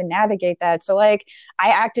didn't know how to navigate that. So like I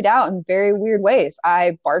acted out in very weird ways.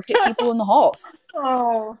 I barked at people in the halls.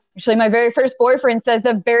 Oh. Actually, my very first boyfriend says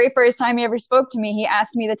the very first time he ever spoke to me, he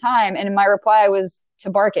asked me the time, and my reply was to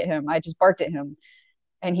bark at him. I just barked at him.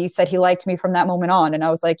 And he said he liked me from that moment on. And I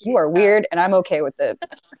was like, you are weird, and I'm okay with it.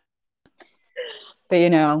 But, you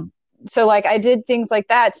know, so like I did things like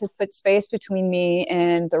that to put space between me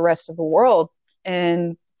and the rest of the world.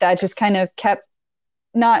 And that just kind of kept,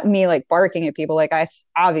 not me like barking at people. Like I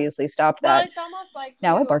obviously stopped that. Well, it's almost like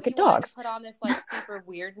now I bark at dogs. Put on this like super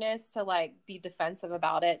weirdness to like be defensive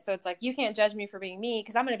about it. So it's like, you can't judge me for being me,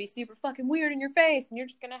 because I'm going to be super fucking weird in your face, and you're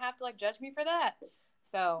just going to have to like judge me for that.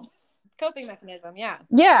 So coping mechanism. Yeah.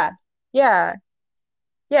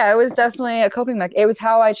 It was definitely a coping mechanism. It was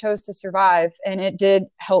how I chose to survive, and it did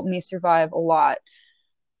help me survive a lot.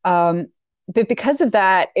 But because of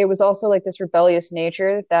that, it was also like this rebellious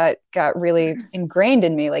nature that got really ingrained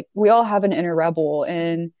in me. Like we all have an inner rebel,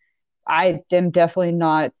 and I am definitely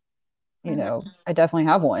not, you know, I definitely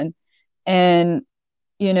have one. And,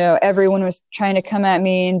 you know, everyone was trying to come at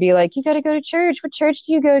me and be like, you got to go to church. What church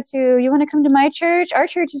do you go to? You want to come to my church? Our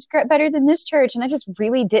church is better than this church. And I just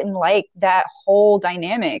really didn't like that whole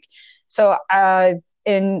dynamic. So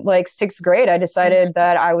in like 6th grade, I decided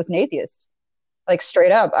that I was an atheist. Like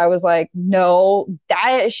straight up, I was like, no,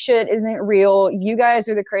 that shit isn't real. You guys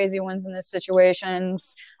are the crazy ones in this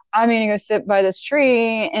situations. I'm gonna go sit by this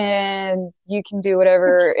tree, and you can do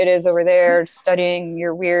whatever it is over there, studying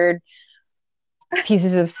your weird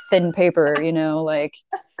pieces of thin paper, you know, like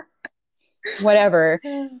whatever.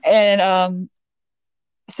 And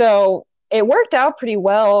so it worked out pretty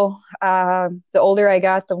well. The older I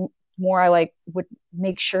got, the more I like would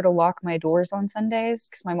make sure to lock my doors on Sundays,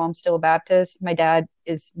 because my mom's still a Baptist. My dad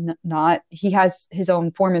is not. He has his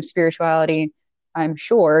own form of spirituality. I'm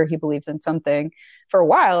sure he believes in something. For a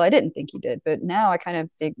while, I didn't think he did, but now I kind of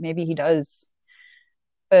think maybe he does.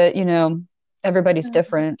 But, you know, everybody's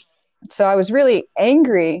different. So I was really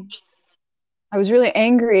angry. I was really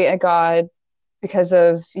angry at God because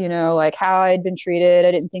of, you know, like how I'd been treated.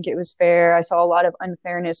 I didn't think it was fair. I saw a lot of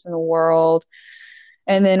unfairness in the world.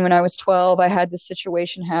 And then when I was 12, I had this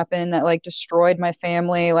situation happen that like destroyed my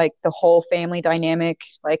family, like the whole family dynamic.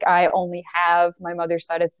 Like I only have my mother's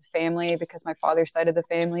side of the family, because my father's side of the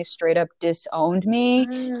family straight up disowned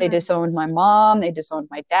me. They disowned my mom. They disowned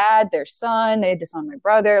my dad, their son. They disowned my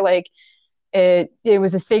brother. Like it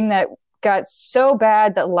was a thing that got so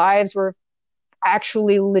bad that lives were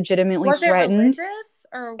actually legitimately threatened. Religious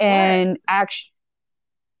or what? And actually,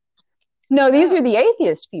 no, these are the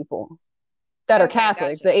atheist people that are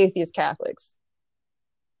Catholic, gotcha. The atheist Catholics.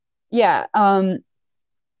 Yeah. And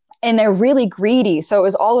they're really greedy. So it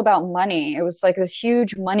was all about money. It was like this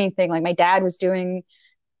huge money thing. Like my dad was doing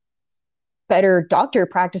better doctor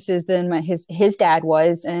practices than his dad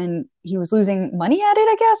was, and he was losing money at it,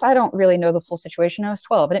 I guess. I don't really know the full situation. I was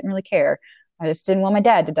 12. I didn't really care. I just didn't want my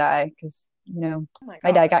dad to die, because, you know,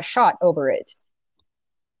 my dad got shot over it.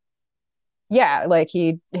 Yeah, like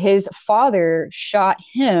his father shot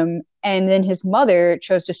him, and then his mother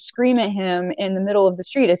chose to scream at him in the middle of the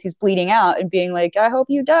street as he's bleeding out and being like, I hope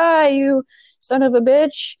you die, you son of a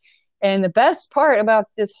bitch. And the best part about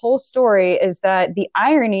this whole story is that the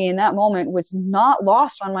irony in that moment was not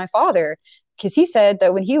lost on my father, because he said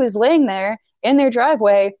that when he was laying there in their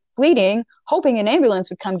driveway bleeding, hoping an ambulance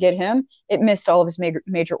would come get him, it missed all of his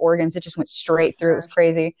major organs. It just went straight through. It was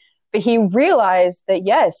crazy. But he realized that,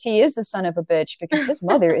 yes, he is the son of a bitch, because his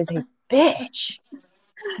mother is a bitch.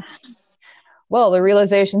 Well, the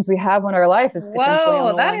realizations we have when our life is potentially on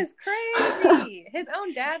Whoa, the that line. is crazy. His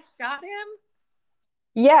own dad shot him?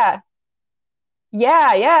 Yeah.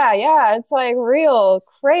 Yeah. It's like real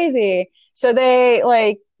crazy. So they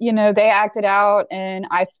like, they acted out and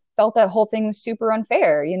I felt that whole thing was super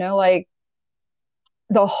unfair, like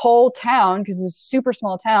the whole town, because it's a super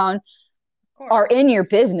small town, Of are course. in your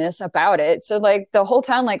business about it. So like the whole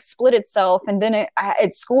town like split itself, and then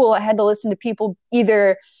at school I had to listen to people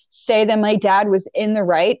either say that my dad was in the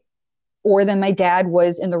right or that my dad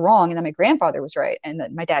was in the wrong and that my grandfather was right and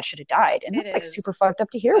that my dad should have died. And It that's like is. super fucked up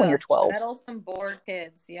to hear when you're 12. Meddlesome bored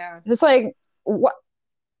kids. Yeah. It's like, what?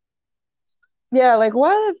 Yeah, like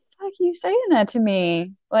why the fuck are you saying that to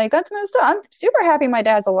me? Like that's messed up. I'm super happy my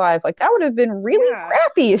dad's alive. Like that would have been really Yeah.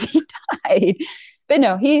 crappy if he died. But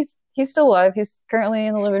no, he's still alive. He's currently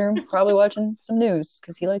in the living room, probably watching some news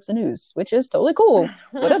because he likes the news, which is totally cool.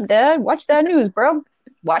 What up, Dad? Watch that news, bro.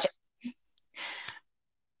 Watch it.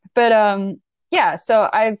 But yeah, so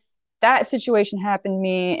I've that situation happened to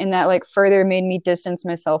me and that like further made me distance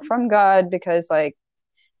myself from God because like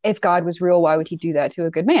if God was real, why would he do that to a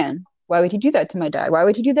good man? Why would he do that to my dad? Why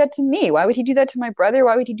would he do that to me? Why would he do that to my brother?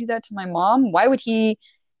 Why would he do that to my mom? Why would he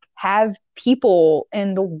have people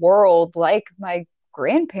in the world like my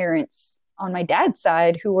grandparents on my dad's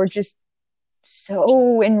side who were just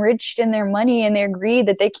so enriched in their money and their greed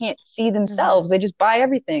that they can't see themselves? They just buy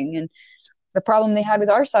everything. And the problem they had with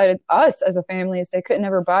our side, us as a family, is they couldn't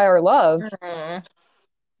ever buy our love. I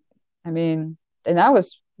mean, and that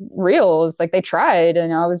was real. It's like they tried,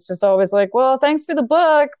 and I was just always like, well, thanks for the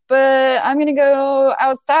book, but I'm gonna go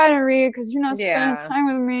outside and read because you're not spending time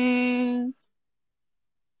with me.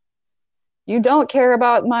 You don't care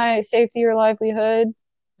about my safety or livelihood.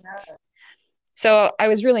 So I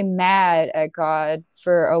was really mad at God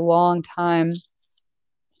for a long time.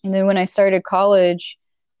 And then when I started college,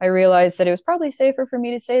 I realized that it was probably safer for me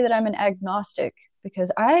to say that I'm an agnostic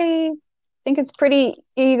because I think it's pretty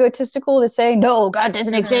egotistical to say, no, God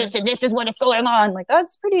doesn't exist and this is what is going on. Like,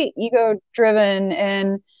 that's pretty ego driven.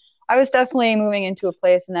 And I was definitely moving into a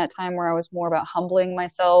place in that time where I was more about humbling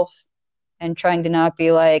myself and trying to not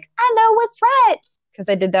be like, I know what's right. Because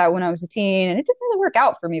I did that when I was a teen and it didn't really work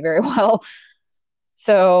out for me very well.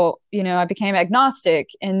 So, I became agnostic.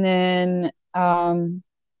 And then,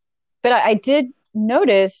 but I did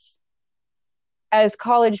notice as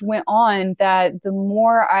college went on that the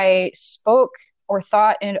more I spoke or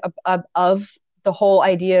thought of the whole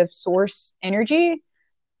idea of source energy,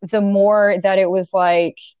 the more that it was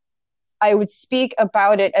like I would speak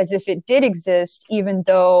about it as if it did exist, even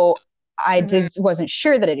though I just wasn't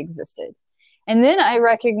sure that it existed. And then I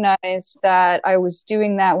recognized that I was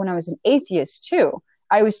doing that when I was an atheist too.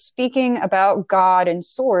 I was speaking about God and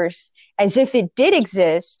source as if it did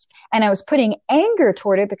exist. And I was putting anger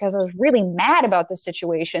toward it because I was really mad about the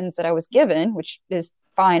situations that I was given, which is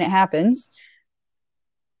fine, it happens.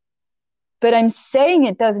 But I'm saying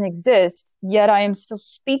it doesn't exist, yet I am still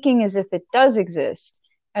speaking as if it does exist.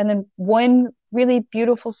 And then one really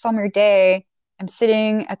beautiful summer day, I'm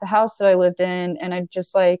sitting at the house that I lived in, and I'm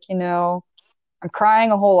just like, I'm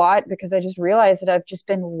crying a whole lot because I just realized that I've just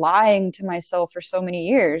been lying to myself for so many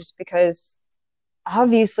years because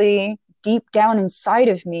obviously deep down inside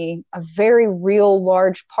of me, a very real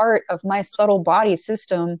large part of my subtle body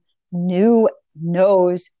system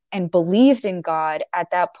knows, and believed in God at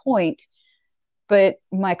that point. But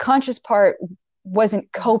my conscious part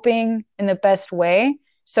wasn't coping in the best way.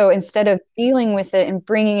 So instead of dealing with it and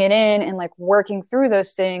bringing it in and like working through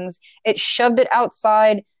those things, it shoved it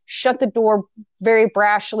outside, shut the door very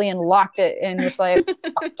brashly and locked it and was like,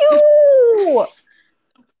 fuck you.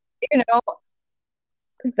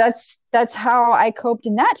 That's how I coped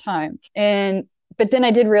in that time. And but then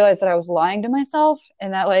I did realize that I was lying to myself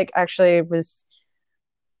and that like actually was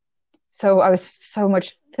so I was so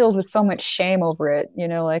much filled with so much shame over it,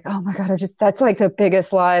 like, oh my God, that's like the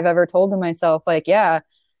biggest lie I've ever told to myself. Like, yeah,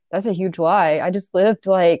 that's a huge lie. I just lived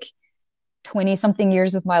like 20 something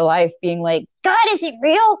years of my life being like, God isn't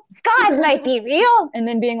real. God might be real. And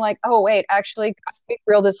then being like, oh, wait, actually, God's been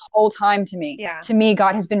real this whole time to me. Yeah. To me,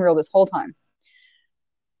 God has been real this whole time.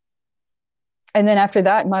 And then after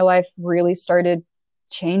that, my life really started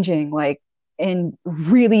changing, like in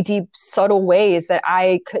really deep, subtle ways that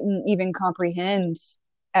I couldn't even comprehend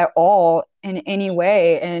at all in any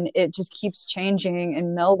way. And it just keeps changing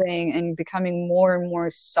and melding and becoming more and more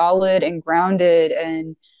solid and grounded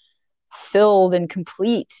and filled and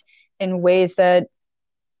complete in ways that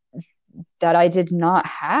I did not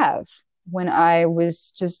have when I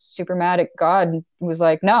was just super mad at God and was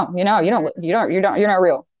like, no, you're not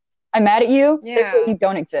real. I'm mad at you, therefore Yeah. you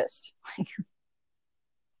don't exist.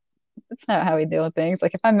 That's not how we deal with things.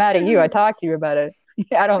 Like if I'm mad at you, I talk to you about it.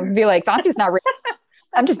 I don't be like, Santi's not real.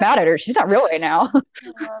 I'm just mad at her. She's not real right now.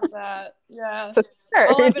 I love that. Yeah. So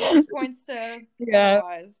All hard. evidence points to Yeah.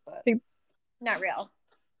 otherwise, but not real.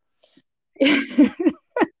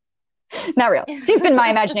 Not real. She's been my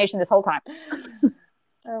imagination this whole time.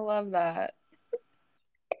 I love that.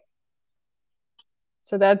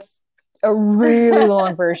 So that's a really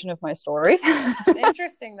long version of my story.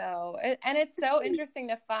 Interesting though. And it's so interesting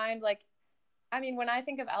to find, like, I mean, when I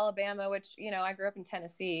think of Alabama, which, you know, I grew up in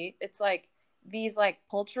Tennessee, it's like these like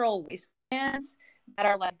cultural wastelands that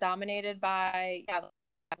are like dominated by, yeah,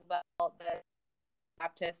 the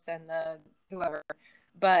Baptists and the whoever.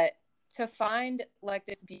 But to find like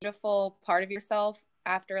this beautiful part of yourself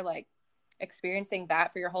after like experiencing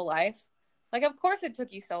that for your whole life, like, of course it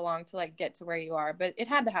took you so long to like get to where you are, but it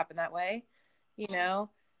had to happen that way, you know?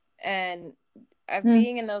 And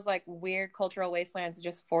being in those like weird cultural wastelands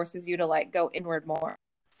just forces you to like go inward more.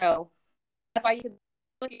 So that's why you can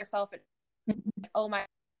look at yourself and, oh my,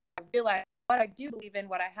 I realize what I do believe in,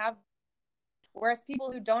 what I have. Whereas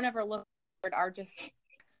people who don't ever look forward are just,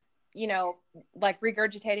 you know, like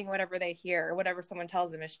regurgitating whatever they hear or whatever someone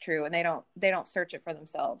tells them is true, and they don't search it for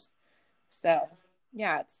themselves. So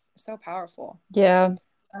yeah, it's so powerful. Yeah.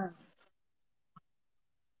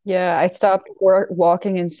 Yeah, I stopped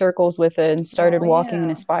walking in circles with it and started walking in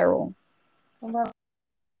a spiral,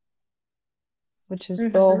 which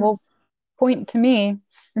is the whole point to me,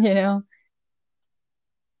 you know.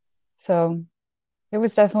 So it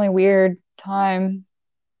was definitely a weird time.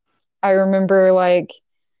 I remember like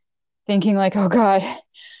thinking like, oh God,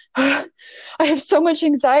 I have so much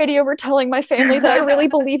anxiety over telling my family that I really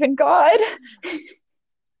believe in God.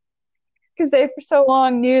 Because they for so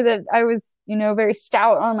long knew that I was, you know, very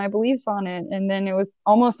stout on my beliefs on it. And then it was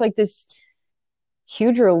almost like this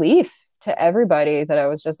huge relief to everybody that I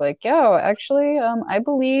was just like, yo, actually, I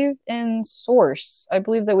believe in source. I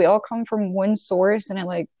believe that we all come from one source and it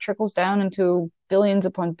like trickles down into billions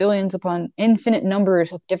upon infinite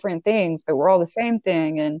numbers of different things, but we're all the same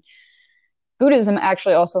thing. And Buddhism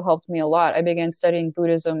actually also helped me a lot. I began studying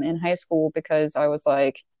Buddhism in high school because I was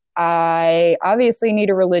like, I obviously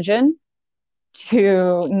need a religion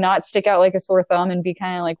to not stick out like a sore thumb and be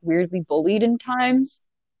kind of like weirdly bullied in times.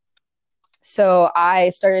 So I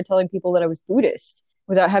started telling people that I was Buddhist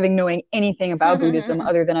without having knowing anything about Buddhism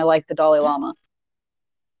other than I liked the Dalai Lama.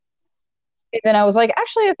 And then I was like,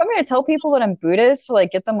 actually, if I'm going to tell people that I'm Buddhist to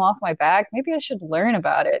like get them off my back, maybe I should learn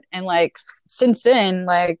about it. And like since then,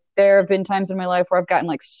 like there have been times in my life where I've gotten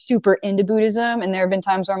like super into Buddhism, and there have been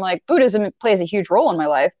times where I'm like, Buddhism plays a huge role in my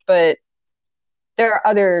life, but there are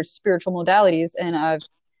other spiritual modalities, and I'm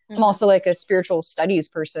also like a spiritual studies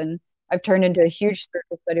person. I've turned into a huge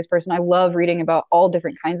spiritual studies person. I love reading about all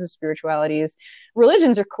different kinds of spiritualities.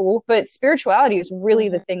 Religions are cool, but spirituality is really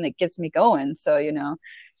the thing that gets me going. So, you know,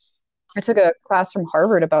 I took a class from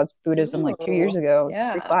Harvard about Buddhism like 2 years ago. It was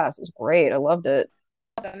a free class. It was great. I loved it.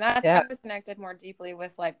 And that's Yeah. I was connected more deeply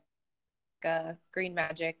with like green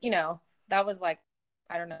magic. You know, that was like,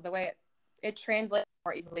 I don't know, the way it translates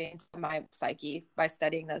more easily into my psyche by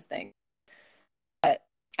studying those things. But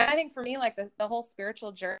I think for me, like the whole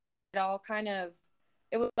spiritual journey, it all kind of,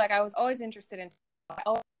 it was like I was always interested in, I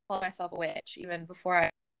always called myself a witch even before I knew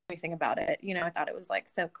anything about it. You know, I thought it was like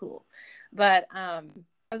so cool. But I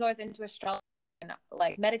was always into astrology and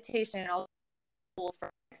like meditation and all the tools for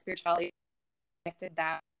spirituality, connected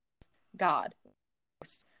that God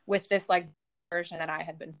with this like version that I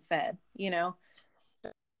had been fed, you know,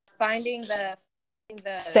 finding the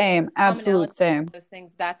same, absolute same. Those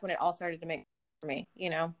things, that's when it all started to make for me, you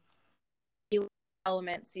know. You look at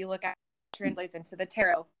elements, you look at how it translates into the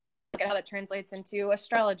tarot, look at how that translates into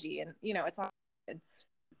astrology, and you know, it's all good.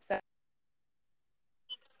 So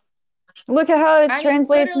look at how it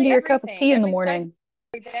translates into your cup of tea in the morning.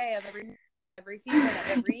 Every day of every season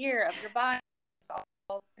of every year of your body,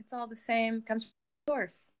 it's all the same. It comes from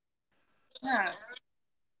source. Yeah.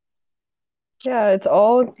 Yeah, it's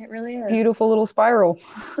all it really is. Beautiful little spiral.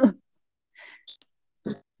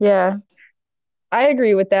 Yeah, I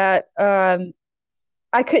agree with that.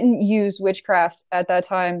 I couldn't use witchcraft at that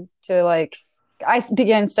time to like, I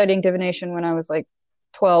began studying divination when I was like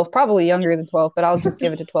 12, probably younger than 12, but I'll just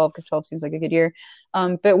give it to 12 because 12 seems like a good year.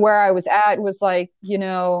 But where I was at was like, you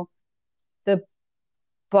know, the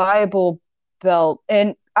Bible Belt.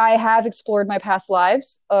 And I have explored my past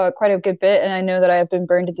lives quite a good bit. And I know that I have been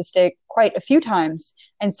burned at the stake quite a few times.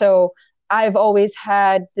 And so I've always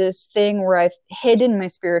had this thing where I've hidden my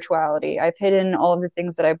spirituality. I've hidden all of the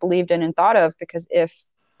things that I believed in and thought of, because if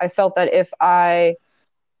I felt that if I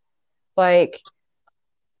like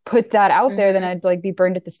put that out there, then Mm-hmm. I'd like be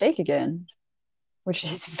burned at the stake again, which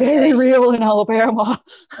is very real in Alabama.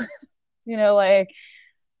 Like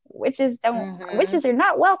Mm-hmm. witches are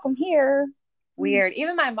not welcome here. Weird.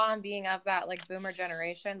 Even my mom being of that like boomer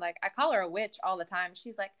generation, like I call her a witch all the time.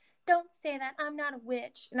 She's like, "Don't say that. I'm not a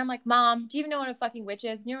witch." And I'm like, "Mom, do you even know what a fucking witch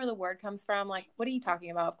is? Do you know where the word comes from? Like, what are you talking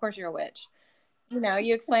about? Of course you're a witch."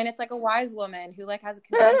 You explain it's like a wise woman who like has a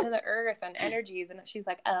connection to the earth and energies, and she's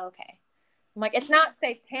like, "Oh, okay." I'm like, "It's not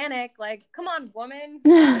satanic. Like, come on, woman.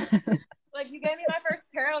 Like, you gave me my first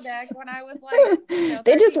tarot deck when I was like, They just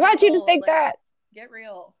 13 years want you to old. think Like, that. get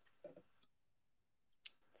real."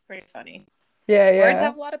 It's pretty funny. Yeah, Words yeah.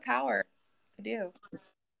 have a lot of power. They do.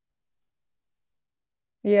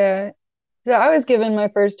 Yeah. So I was given my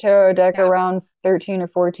first tarot deck Yeah. around 13 or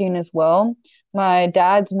 14 as well. My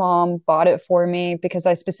dad's mom bought it for me because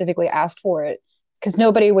I specifically asked for it because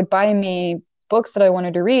nobody would buy me books that I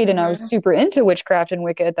wanted to read, and I was Mm-hmm. super into witchcraft and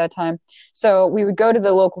Wicca at that time. So we would go to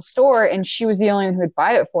the local store, and she was the only one who would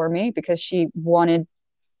buy it for me because she wanted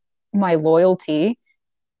my loyalty.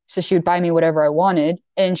 So she would buy me whatever I wanted,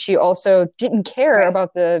 and she also didn't care Right.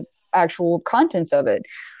 about the actual contents of it.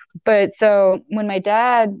 But so when my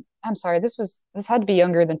dad, I'm sorry, this had to be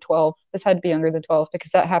younger than 12. This had to be younger than 12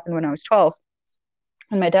 because that happened when I was 12.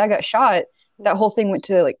 When my dad got shot, that whole thing went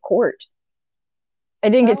to like court. I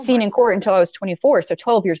didn't get Oh seen my in court God. until I was 24. So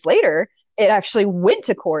 12 years later, it actually went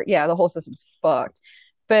to court. Yeah, the whole system's fucked.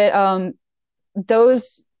 But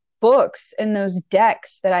those books and those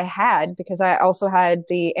decks that I had, because I also had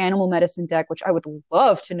the animal medicine deck, which I would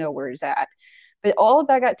love to know where it's at. But all of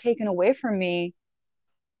that got taken away from me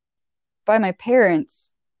by my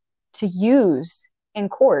parents to use in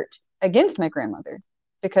court against my grandmother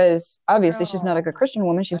because obviously she's not like a Oh. Christian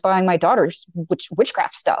woman. She's buying my daughter's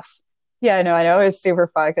witchcraft stuff. Yeah, I know. It's super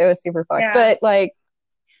fucked. It was super fucked. Yeah. But like,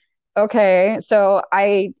 okay, so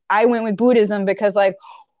I went with Buddhism because like,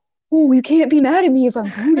 oh, you can't be mad at me if I'm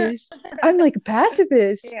Buddhist. I'm like a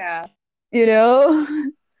pacifist, Yeah. you know?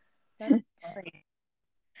 That's funny.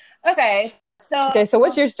 Okay. So, Okay, so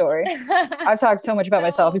what's your story? I've talked so much about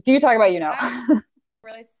myself. Do you talk about you now? I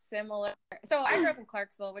really similar. So I grew up in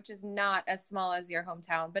Clarksville, which is not as small as your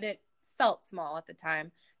hometown, but it felt small at the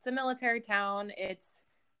time. It's a military town. It's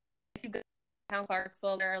if you go to town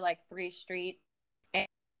Clarksville, there are like 3 streets and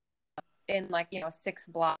in like 6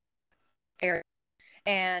 block area.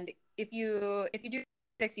 And if you do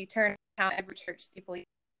six, you turn count every church steeple, you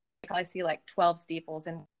probably see like 12 steeples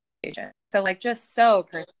in region. So like just so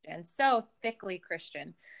Christian, so thickly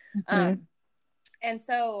Christian. Mhm. Um, and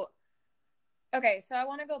so okay, so I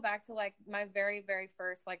want to go back to like my very, very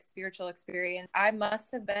first like spiritual experience. I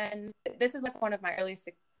must have been, this is like one of my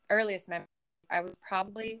earliest memories. I was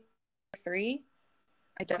probably 3.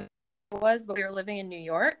 I don't know what it was, but we were living in New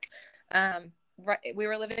York. Right, we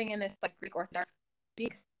were living in this like Greek Orthodox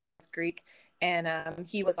Greek, and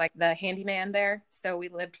he was like the handyman there, so we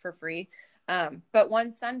lived for free. But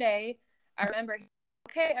one Sunday, I remember,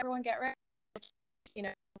 okay, everyone get ready, you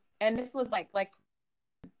know, and this was like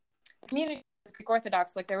community Greek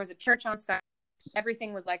Orthodox, like there was a church on site,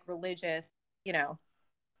 everything was like religious, you know,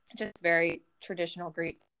 just very traditional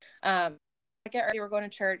Greek. Get ready, we're going to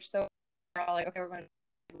church, so we're all like, okay, we're going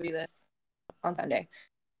to do this on Sunday.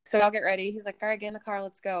 So I'll get ready. He's like, all right, get in the car,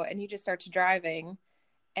 let's go. And he just starts driving.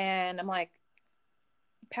 And I'm like,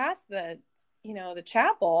 past the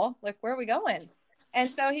chapel, like, where are we going?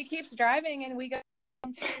 And so he keeps driving and we go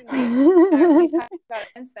to we've talked about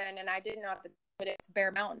it since then. And I didn't know but it's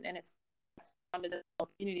Bear Mountain and it's under the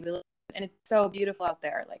community we live in, and it's so beautiful out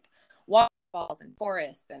there, like waterfalls and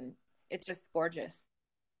forests, and it's just gorgeous.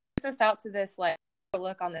 He took us out to this like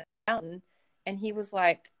look on the mountain, and he was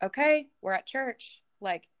like, okay, we're at church,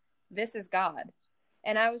 like this is God.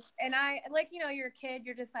 And I like, you're a kid,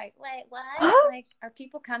 you're just like, wait, what? Like, are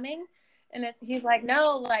people coming? And he's like,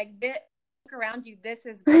 no, like this, look around you, this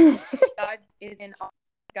is God. God is in all,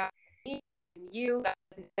 God in you, God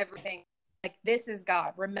is in everything. Like, this is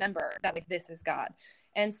God. Remember that, like, this is God.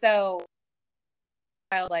 And so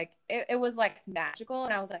I like it was like magical,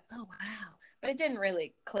 and I was like, oh wow. But it didn't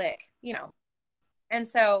really click. And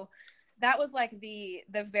so that was like the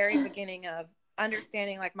very beginning of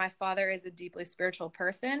understanding, like, my father is a deeply spiritual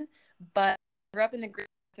person, but grew up in the Greek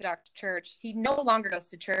Orthodox Church. He no longer goes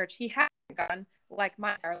to church. He hasn't gone like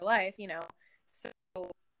my entire life. So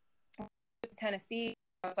Tennessee,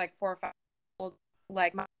 I was like 4 or 5 old,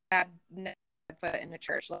 like my dad never put in a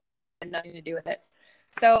church, like, had nothing to do with it.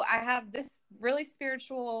 So I have this really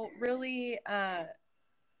spiritual, really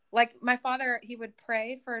like my father, he would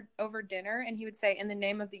pray for over dinner and he would say, in the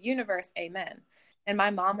name of the universe, amen. And my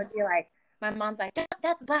mom's like, don't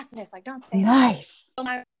that's blasphemous. Like, don't say that. Nice. So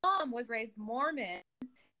my mom was raised Mormon.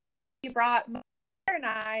 She brought my mother and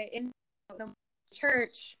I in the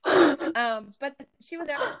church. But she was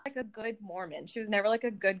never like a good Mormon. She was never like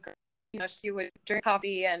a good girl. You know, she would drink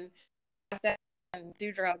coffee and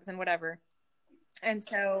do drugs and whatever. And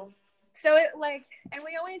so it like, and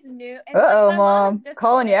we always knew, and like Uh-oh, my mom Mom. is just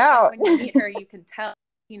Calling you like out. when you meet her, you can tell,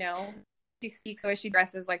 you know, she speaks the way she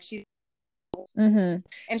dresses, like she, Mm-hmm.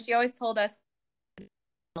 and she always told us,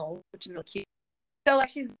 which is real cute. So like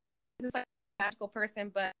she's this like magical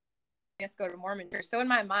person, but I guess go to Mormon church. So in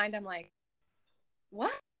my mind, I'm like,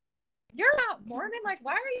 what? You're not Mormon? Like,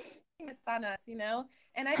 why are you putting this on us, you know?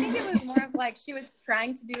 And I think it was more of like she was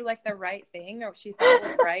trying to do like the right thing, or she thought it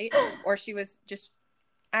was right, or she was just,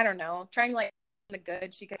 I don't know, trying to like the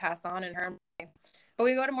good she could pass on in her. But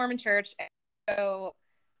we go to Mormon church. So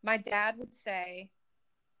my dad would say,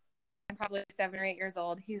 I'm probably 7 or 8 years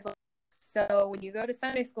old. He's like, so when you go to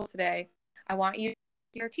Sunday school today, I want you,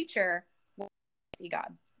 your teacher, will see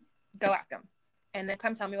God. Go ask him. And then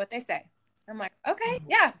come tell me what they say. I'm like, okay,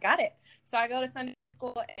 yeah, got it. So I go to Sunday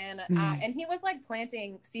school, and he was like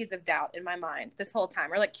planting seeds of doubt in my mind this whole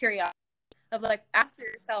time, or like curiosity of like, ask for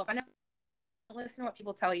yourself. I never listen to what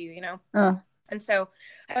people tell you, you know? And so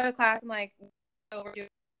I go to class. I'm like, oh, we're doing,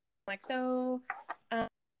 I'm like, so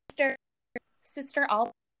sister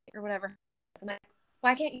all or whatever. I'm like,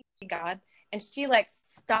 why can't you see God? And she like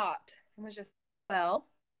stopped and was just, well,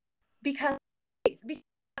 because you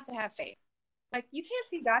have to have faith. Like, you can't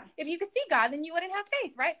see God. If you could see God, then you wouldn't have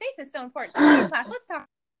faith, right? Faith is so important. Okay, class, let's talk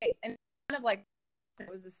faith. And kind of like, it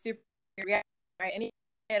was a super reaction, right?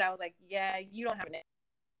 And I was like, yeah, you don't have an.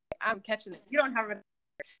 I'm catching it. You don't have an.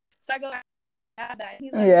 So I go at that.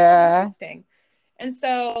 He's like, yeah. oh, interesting. And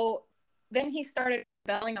so then he started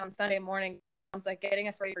belling on Sunday morning. I was like getting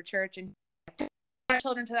us ready for church, and our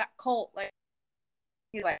children to that cult. Like,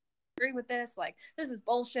 he's like, I agree with this. Like, this is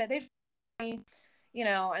bullshit. They, you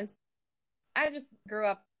know, and I just grew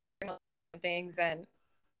up things, and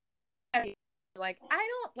like, I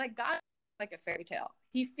don't like God like a fairy tale.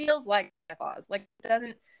 He feels like Santa Claus. Like,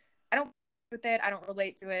 doesn't, I don't with it. I don't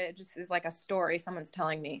relate to it. It just is like a story someone's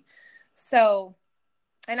telling me. So,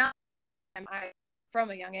 and I from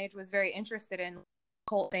a young age was very interested in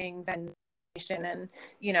cult things and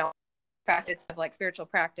you know, facets of like spiritual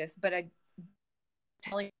practice, but I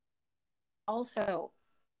telling also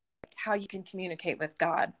how you can communicate with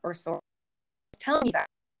God or source, telling you that.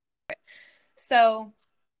 So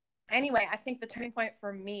anyway, I think the turning point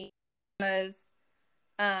for me was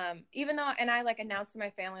even though, and I like announced to my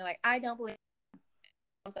family, like, I don't believe.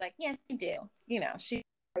 I was like, yes, you do. You know, she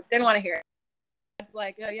didn't want to hear it. It's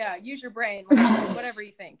like, oh yeah, use your brain, like, whatever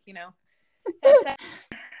you think, you know. And so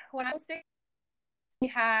when I was 6, we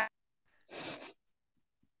had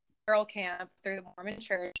girl camp through the Mormon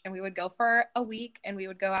church, and we would go for a week, and we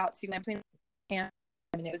would go out to Lampoon camp,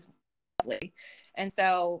 and it was lovely. And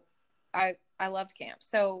so I loved camp.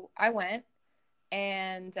 So I went,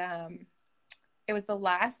 and it was the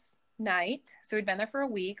last night. So we'd been there for a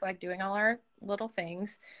week, like doing all our little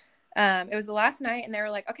things. It was the last night, and they were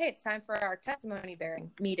like, okay, it's time for our testimony bearing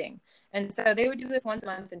meeting. And so they would do this once a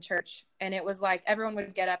month in church. And it was like, everyone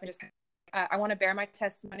would get up and just, I want to bear my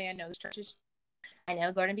testimony. I know this church is, I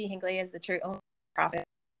know Gordon B. Hinckley is the true prophet,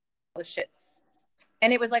 all this shit.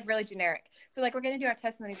 And it was like really generic. So like, we're going to do our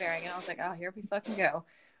testimony bearing. And I was like, oh, here we fucking go.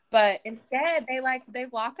 But instead, they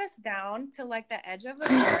walk us down to like the edge of the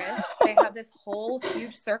forest. They have this whole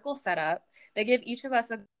huge circle set up. They give each of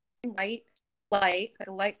us a light, like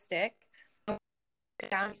a light stick.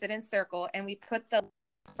 Down, sit in circle, and we put the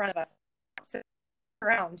front of us sit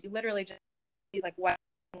around. You literally just these like white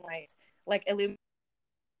lights, like illuminate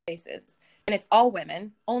faces, and it's all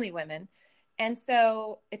women, only women. And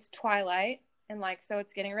so it's twilight, and like, so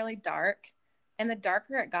it's getting really dark. And the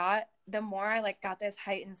darker it got, the more I like got this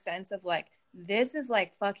heightened sense of like, this is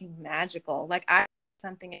like fucking magical. Like, I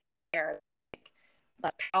something in there,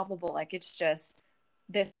 like palpable. Like, it's just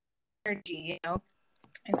this energy, you know.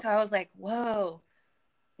 And so I was like, whoa,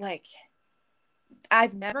 like,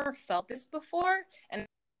 I've never felt this before. And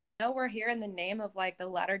I know we're here in the name of like the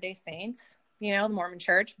Latter-day Saints, you know, the Mormon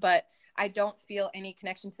church, but I don't feel any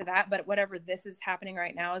connection to that. But whatever this is happening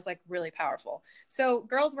right now is like really powerful. So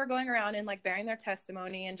girls were going around and like bearing their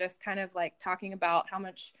testimony and just kind of like talking about how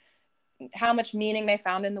much meaning they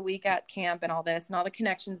found in the week at camp and all this and all the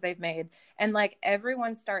connections they've made. And like,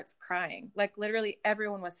 everyone starts crying. Like, literally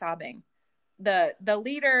everyone was sobbing. The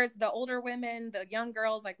leaders, the older women, the young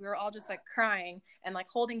girls, like, we were all just like crying and like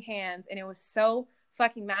holding hands, and it was so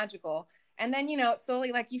fucking magical. And then, you know,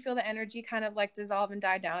 slowly, like, you feel the energy kind of like dissolve and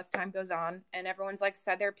die down as time goes on, and everyone's like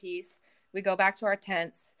said their piece. We go back to our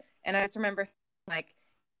tents. And I just remember like,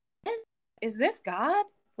 is this God?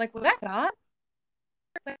 Like, was that God?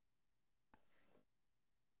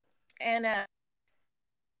 And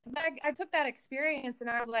I took that experience and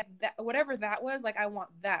I was like, that, whatever that was, like, I want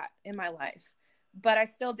that in my life. But I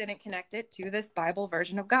still didn't connect it to this Bible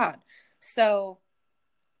version of God. So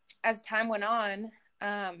as time went on,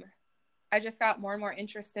 I just got more and more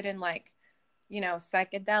interested in like,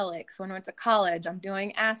 psychedelics. When I went to college, I'm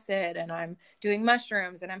doing acid and I'm doing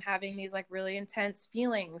mushrooms and I'm having these like really intense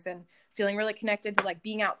feelings and feeling really connected to like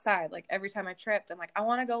being outside. Like every time I tripped, I'm like, I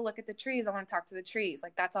want to go look at the trees. I want to talk to the trees.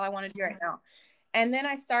 Like that's all I want to do right now. And then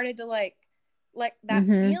I started to like that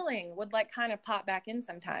feeling would like kind of pop back in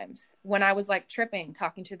sometimes when I was like tripping,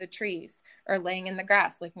 talking to the trees or laying in the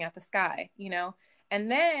grass, looking at the sky, And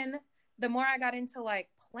then the more I got into like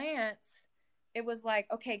plants, it was like,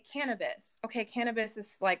 okay, cannabis. Okay, cannabis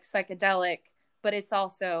is like psychedelic, but it's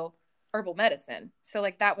also herbal medicine. So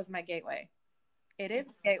like that was my gateway. It is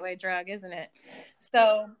a gateway drug, isn't it?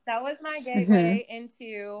 So that was my gateway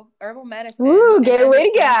into herbal medicine. Ooh, and gateway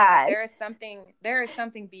to that God. there is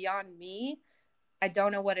something beyond me. I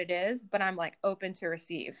don't know what it is, but I'm like open to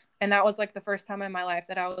receive. And that was like the first time in my life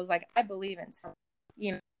that I was like, I believe in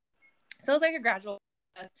something, So it was like a gradual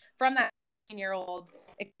process from that 18-year-old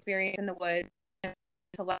experience in the woods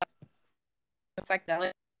to like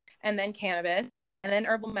psychedelic, and then cannabis, and then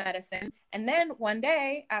herbal medicine. And then one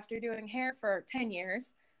day, after doing hair for 10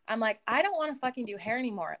 years, I'm like, I don't want to fucking do hair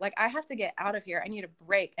anymore. Like, I have to get out of here. I need a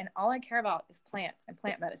break. And all I care about is plants and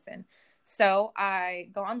plant medicine. So I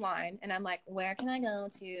go online and I'm like, where can I go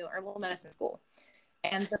to herbal medicine school?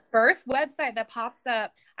 And the first website that pops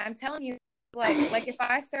up, I'm telling you, like if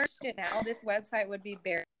I searched it now, this website would be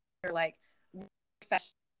buried for like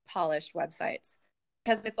polished websites,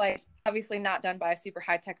 because it's like obviously not done by a super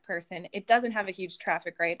high-tech person. It doesn't have a huge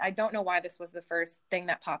traffic rate. I don't know why this was the first thing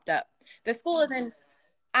that popped up. The school is in,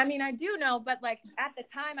 I mean, I do know, but like at the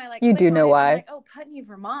time I like you do know why. I'm like, oh, Putney,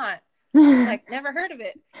 Vermont. Like never heard of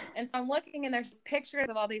it. And so I'm looking and there's pictures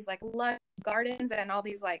of all these like lush gardens and all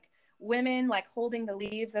these like women like holding the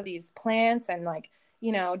leaves of these plants and like,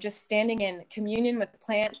 just standing in communion with the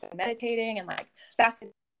plants and meditating and like fasting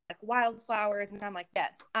like wildflowers. And I'm like,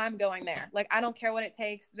 yes, I'm going there. Like, I don't care what it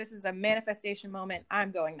takes. This is a manifestation moment.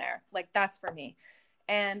 I'm going there. Like, that's for me.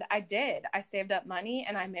 And I did. I saved up money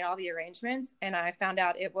and I made all the arrangements. And I found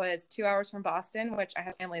out it was 2 hours from Boston, which I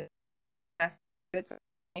have family.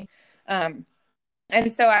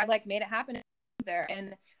 And so I like made it happen there.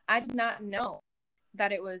 And I did not know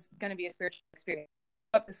that it was going to be a spiritual experience.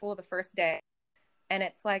 Up to school the first day. And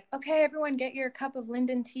it's like, okay, everyone get your cup of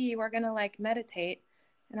linden tea. We're going to like meditate.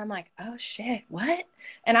 And I'm like, oh shit, what?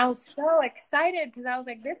 And I was so excited because I was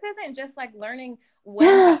like, this isn't just like learning when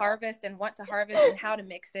to harvest and what to harvest and how to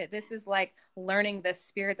mix it. This is like learning the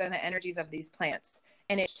spirits and the energies of these plants.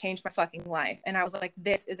 And it changed my fucking life. And I was like,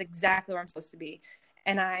 this is exactly where I'm supposed to be.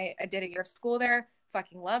 And I did a year of school there,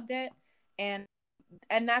 fucking loved it. And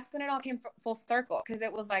that's when it all came full circle, because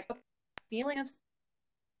it was like a feeling of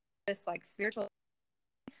this like spiritual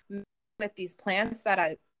with these plants that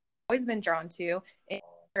I've always been drawn to,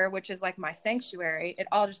 which is like my sanctuary. It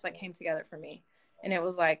all just like came together for me. And it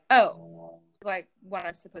was like, oh, it's like what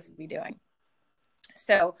I'm supposed to be doing.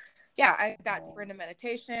 So yeah, I got deeper into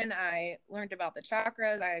meditation. I learned about the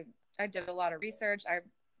chakras. I did a lot of research.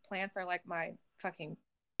 Plants are like my fucking,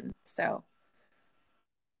 so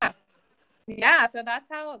yeah. So that's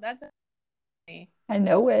me. I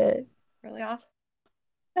know it. Really awesome.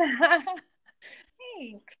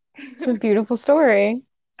 Thanks. It's a beautiful story.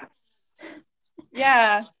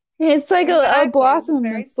 Yeah. It's like exactly. a blossom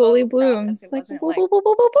that slowly blooms. It wasn't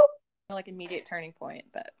like immediate turning point,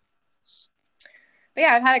 but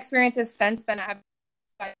yeah, I've had experiences since then. I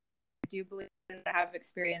do believe that I have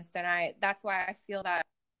experienced, and that's why I feel that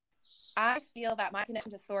my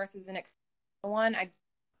connection to source is an one. I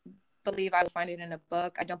believe I will find it in a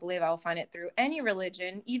book. I don't believe I will find it through any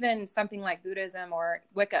religion, even something like Buddhism or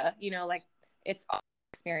Wicca. Like it's all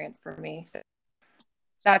experience for me. So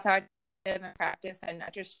that's how I live and practice, and I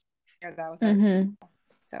just share that with everyone.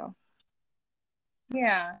 So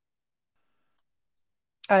yeah,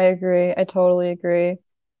 I agree. I totally agree.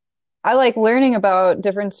 I like learning about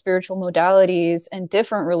different spiritual modalities and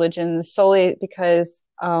different religions solely because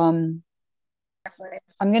I'm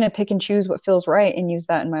going to pick and choose what feels right and use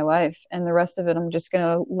that in my life. And the rest of it, I'm just going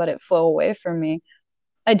to let it flow away from me.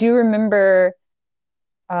 I do remember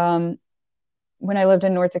when I lived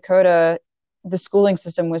in North Dakota, the schooling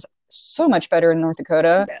system was so much better in North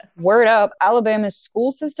Dakota. Yes. Word up, Alabama's school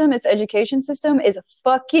system, its education system is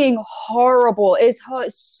fucking horrible. It's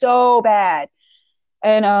so bad.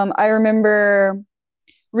 And I remember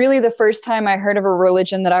really the first time I heard of a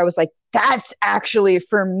religion that I was like, that's actually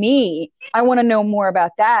for me. I want to know more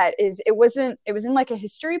about that. Is it was in like a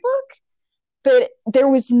history book, but there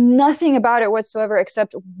was nothing about it whatsoever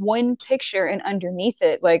except one picture and underneath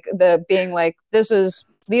it, like the being like, this is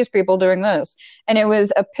these people doing this. And it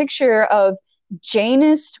was a picture of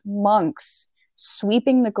Jainist monks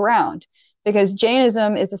sweeping the ground because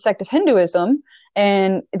Jainism is a sect of Hinduism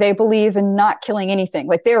and they believe in not killing anything.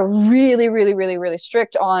 Like they're really, really, really, really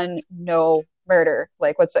strict on no murder.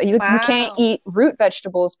 Like what's you can't Wow. eat root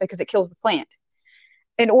vegetables because it kills the plant.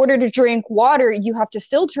 In order to drink water, you have to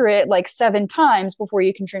filter it like 7 times before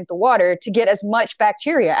you can drink the water to get as much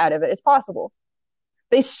bacteria out of it as possible.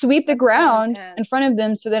 They sweep the That's so ground in intense. front of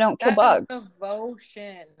them so they don't kill That is bugs.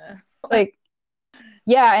 devotion. Like,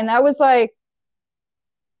 yeah, and that was like,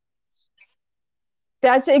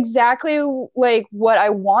 that's exactly like what I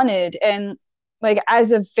wanted. And like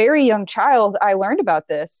as a very young child, I learned about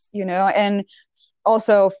this, you know, and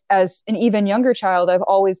also as an even younger child, I've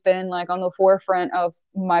always been like on the forefront of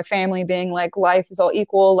my family being like, life is all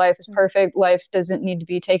equal, life is perfect, life doesn't need to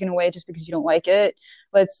be taken away just because you don't like it.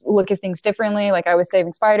 Let's look at things differently. Like I was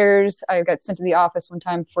saving spiders. I got sent to the office one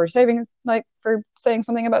time for saving, like for saying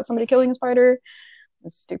something about somebody killing a spider, a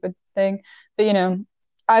stupid thing. But you know,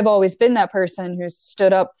 I've always been that person who's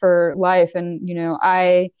stood up for life. And, you know,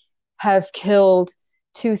 I have killed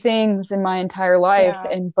two things in my entire life.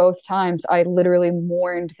 Yeah. And both times I literally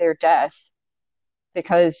mourned their death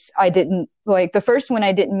because I didn't like the first one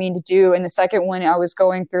I didn't mean to do. And the second one, I was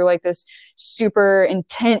going through like this super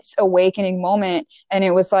intense awakening moment. And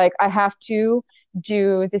it was like, I have to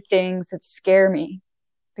do the things that scare me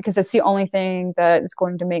because that's the only thing that is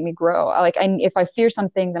going to make me grow. If I fear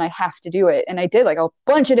something, then I have to do it. And I did like a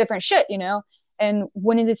bunch of different shit, you know? And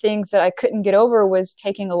one of the things that I couldn't get over was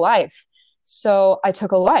taking a life. So I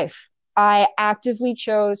took a life. I actively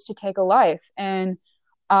chose to take a life. And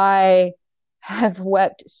I have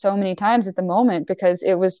wept so many times at the moment because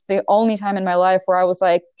it was the only time in my life where I was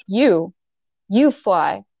like, you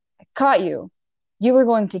fly, I caught you. You are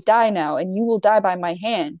going to die now, and you will die by my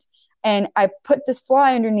hand. And I put this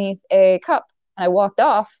fly underneath a cup and I walked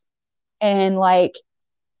off. And like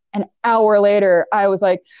an hour later, I was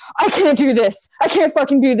like, I can't do this. I can't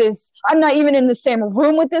fucking do this. I'm not even in the same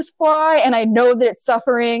room with this fly. And I know that it's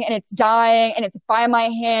suffering and it's dying and it's by my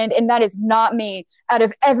hand. And that is not me. Out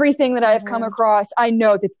of everything that I've come Mm-hmm. across, I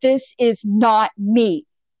know that this is not me.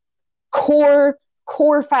 Core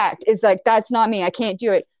fact is like, that's not me. I can't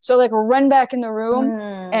do it. So like run back in the room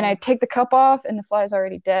and I Mm. take the cup off and the fly's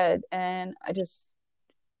already dead. And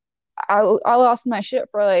I lost my shit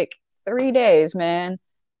for like 3 days, man.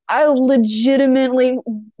 I legitimately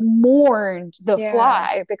mourned the Yeah.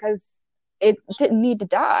 fly because it didn't need to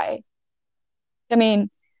die. I mean,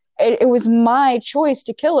 it was my choice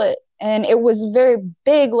to kill it. And it was a very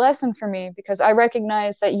big lesson for me because I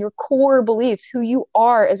recognize that your core beliefs, who you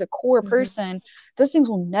are as a core Mm-hmm. person, those things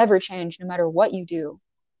will never change no matter what you do.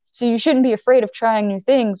 So you shouldn't be afraid of trying new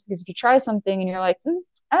things because if you try something and you're like,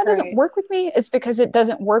 that doesn't Right. work with me, it's because it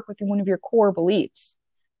doesn't work with one of your core beliefs.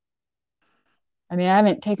 I mean, I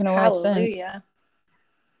haven't taken a life since.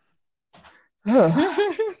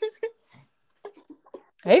 Hallelujah.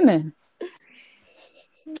 Amen.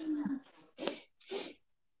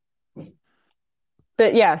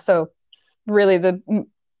 But yeah, so really the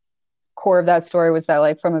core of that story was that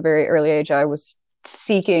like from a very early age I was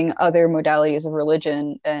seeking other modalities of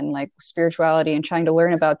religion and like spirituality and trying to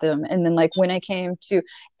learn about them. And then like when I came to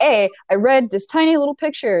I read this tiny little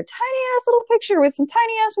picture, tiny ass little picture with some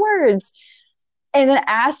tiny ass words, and then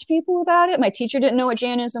asked people about it. My teacher didn't know what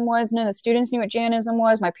Jainism was. None of the students knew what Jainism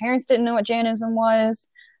was. My parents didn't know what Jainism was.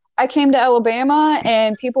 I came to Alabama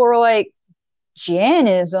and people were like,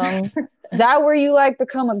 Jainism? Is that where you like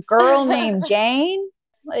become a girl named Jane?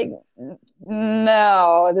 Like,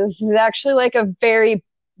 no, this is actually like a very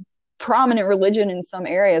prominent religion in some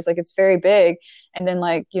areas. Like, it's very big. And then,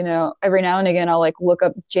 like, you know, every now and again, I'll like look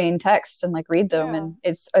up Jain texts and like read them, Yeah. and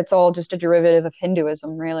it's all just a derivative of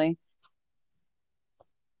Hinduism, really.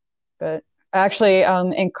 But actually,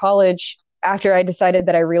 in college, after I decided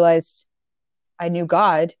that I realized I knew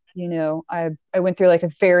God, you know, I went through like a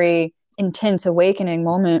very intense awakening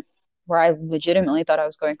moment where I legitimately thought I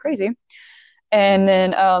was going crazy. And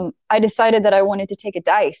then I decided that I wanted to take a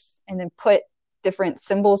dice and then put different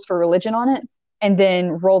symbols for religion on it and then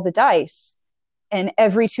roll the dice. And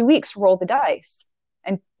every 2 weeks, roll the dice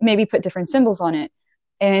and maybe put different symbols on it.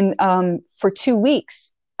 And for 2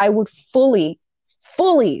 weeks, I would fully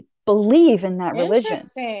believe in that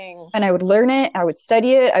religion. Interesting. And I would learn it, I would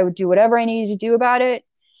study it, I would do whatever I needed to do about it.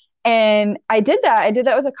 And I did that. I did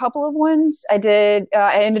that with a couple of ones. I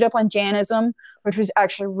ended up on Jainism, which was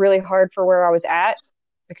actually really hard for where I was at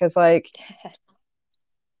because, like,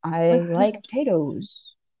 I like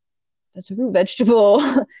potatoes. That's a root vegetable.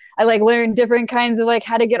 I like learned different kinds of like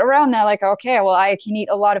how to get around that. Like, okay, well, I can eat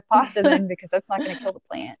a lot of pasta then because that's not going to kill the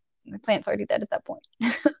plant. The plant's already dead at that point.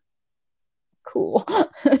 Cool.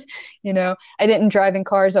 I didn't drive in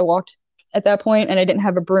cars. I walked at that point and I didn't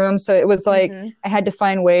have a broom. So it was like I had to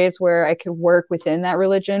find ways where I could work within that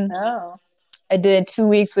religion. Oh. I did 2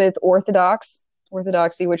 weeks with Orthodoxy,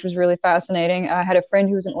 which was really fascinating. I had a friend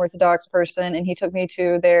who was an Orthodox person and he took me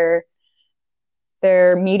to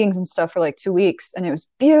their meetings and stuff for like 2 weeks, and it was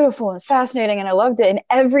beautiful and fascinating and I loved it. And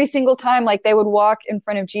every single time like they would walk in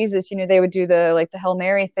front of Jesus, they would do the Hail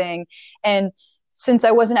Mary thing. And since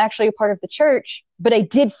I wasn't actually a part of the church, but I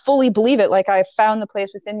did fully believe it, like I found the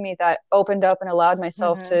place within me that opened up and allowed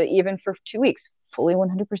myself to, even for 2 weeks, fully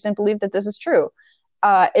 100% believe that this is true.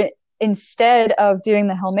 Instead of doing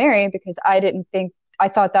the Hail Mary, because I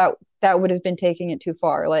thought that would have been taking it too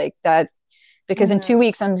far, like that, because in 2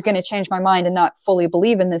 weeks I'm going to change my mind and not fully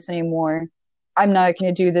believe in this anymore. I'm not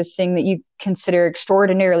going to do this thing that you consider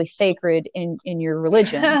extraordinarily sacred in your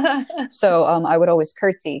religion. So I would always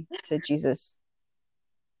curtsy to Jesus,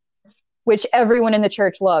 which everyone in the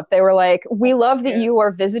church loved. They were like, we love that you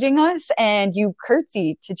are visiting us and you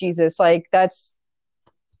curtsy to Jesus. Like that's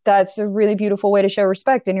a really beautiful way to show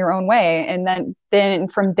respect in your own way. And then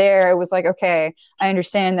from there it was like, okay, I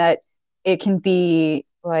understand that it can be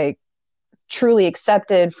like truly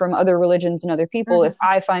accepted from other religions and other people if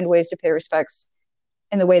I find ways to pay respects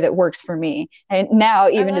in the way that works for me. And now,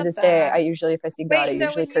 even to this day, I usually, if I see God, I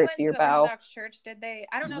usually curtsy or bow. Orthodox church, did they?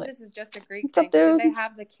 I don't know if this is just a Greek thing. Did they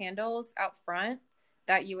have the candles out front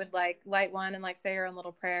that you would like light one and like say your own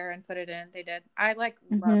little prayer and put it in? They did. I like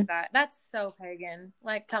love that. That's so pagan.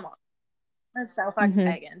 Like, come on, that's so fucking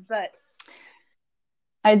pagan. But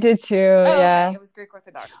I did too. Yeah, okay. It was Greek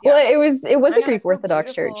Orthodox. Yeah. Well, it was a Greek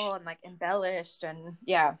Orthodox church, and like embellished, and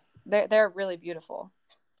yeah, they're really beautiful.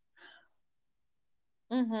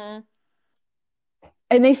 And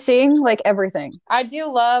they sing like everything. I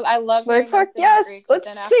love like fuck yes, Greek,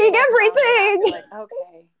 let's sing everything. Like,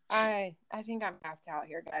 okay, I think I'm tapped out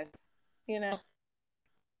here, guys. Yeah.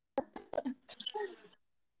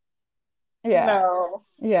 No.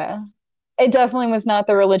 Yeah. It definitely was not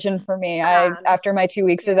the religion for me. After my 2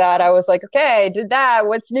 weeks of that, I was like, okay, did that.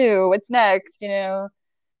 What's new? What's next?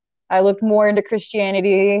 I looked more into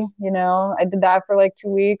Christianity. I did that for like 2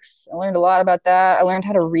 weeks. I learned a lot about that. I learned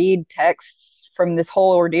how to read texts from this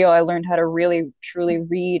whole ordeal. I learned how to really, truly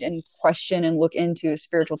read and question and look into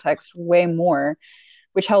spiritual text way more,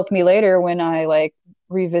 which helped me later when I like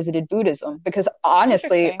revisited Buddhism. Because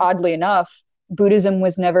honestly, oddly enough, Buddhism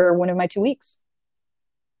was never one of my 2 weeks.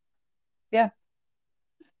 Yeah.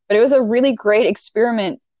 But it was a really great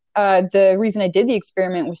experiment. The reason I did the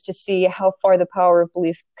experiment was to see how far the power of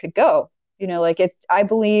belief could go. I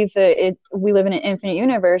believe that we live in an infinite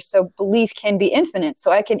universe, so belief can be infinite.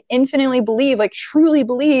 So I can infinitely believe, like truly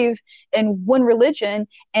believe in one religion,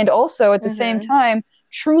 and also at the same time,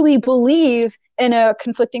 truly believe in a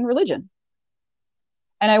conflicting religion.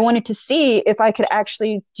 And I wanted to see if I could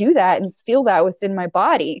actually do that and feel that within my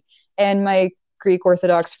body. And my Greek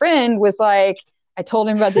Orthodox friend was like, I told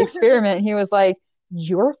him about the experiment. He was like,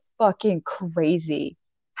 you're fucking crazy.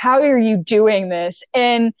 How are you doing this?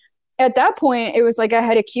 And at that point, it was like I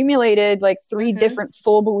had accumulated like 3 different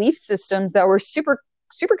full belief systems that were super,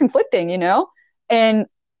 super conflicting, And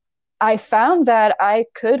I found that I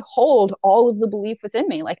could hold all of the belief within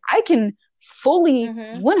me. Like I can fully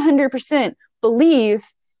 100% believe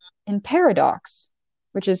in paradox,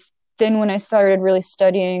 which is then when I started really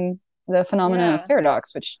studying the phenomenon of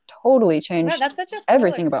paradox, which totally changed that's such a cool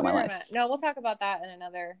everything about my life. No, we'll talk about that in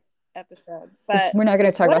another episode. But we're not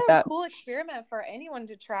going to talk about that. Cool experiment for anyone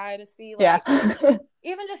to try to see, like,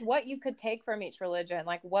 even just what you could take from each religion,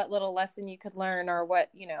 like what little lesson you could learn, or what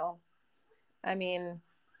I mean,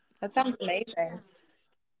 that sounds amazing.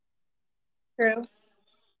 True.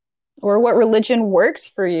 Or what religion works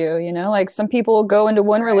for you, like some people go into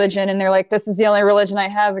one religion and they're like, this is the only religion I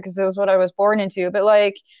have because it was what I was born into. But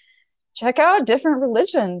like, check out different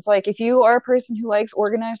religions. Like if you are a person who likes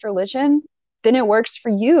organized religion, then it works for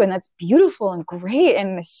you, and that's beautiful and great,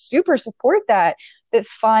 and I super support that. But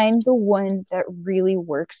find the one that really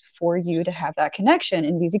works for you to have that connection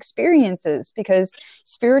and these experiences, because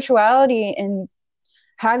spirituality and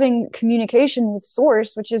having communication with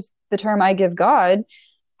source, which is the term I give God,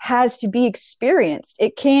 has to be experienced.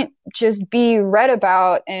 It can't just be read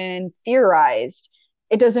about and theorized.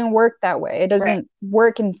 it doesn't work that way. It Right. doesn't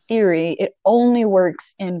work in theory. It only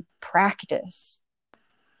works in practice.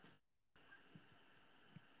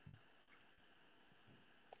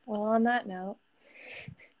 Well, on that note.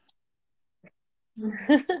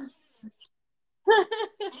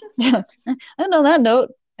 And on that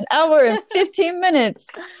note, an hour and 15 minutes.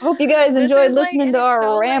 Hope you guys This enjoyed is like, listening and to it's our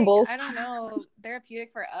so like, rambles. I don't know,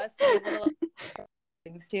 therapeutic for us to be able to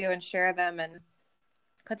things too and share them and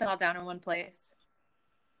put them all down in one place.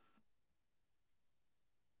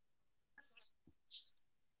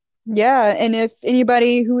 Yeah, and if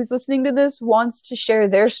anybody who is listening to this wants to share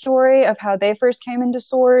their story of how they first came into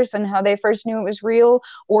Source and how they first knew it was real,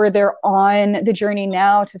 or they're on the journey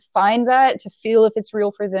now to find that, to feel if it's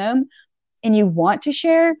real for them, and you want to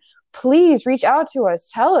share, please reach out to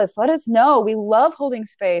us. Tell us, let us know. We love holding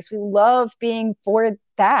space. We love being for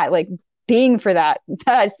that, like being for that.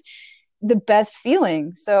 That's the best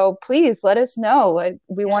feeling. So please let us know. Like,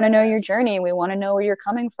 we want to know your journey. We want to know where you're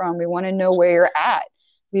coming from. We want to know where you're at.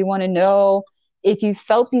 We want to know if you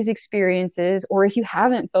felt these experiences or if you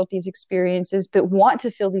haven't felt these experiences but want to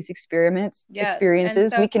feel these Yes. And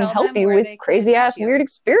experiences, so we can tell help them you where with they can crazy reach ass you. weird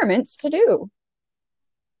experiments to do.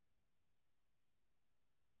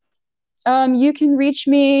 You can reach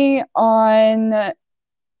me on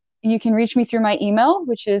you can reach me through my email,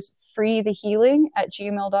 which is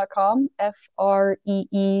freethehealing@gmail.com,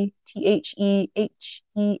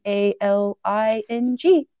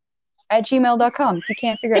 FREETHEHEALING @gmail.com. If you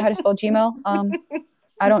can't figure out how to spell Gmail,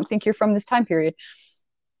 I don't think you're from this time period.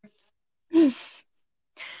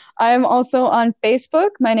 I'm also on Facebook.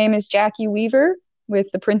 My name is Jackie Weaver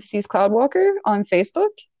with the parentheses Cloudwalker on Facebook.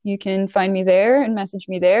 You can find me there and message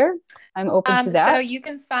me there. I'm open to that. So you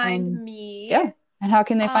can find me yeah. And how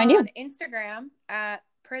can they find you? on Instagram at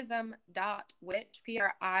prism.witch,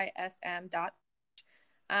 PRISM.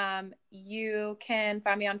 You can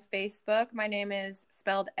find me on Facebook. My name is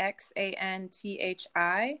spelled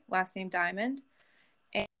XANTHI, last name Diamond.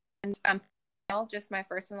 And just my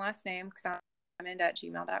first and last name,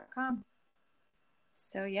 diamond@gmail.com.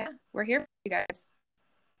 So yeah, we're here for you guys.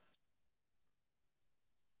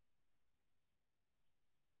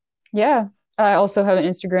 Yeah. I also have an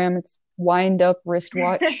Instagram. It's wind up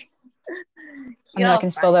wristwatch. I'm not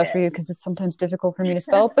going to spell that for you because it's sometimes difficult for me to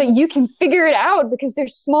spell, but you can figure it out because they're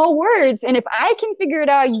small words. And if I can figure it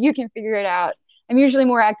out, you can figure it out. I'm usually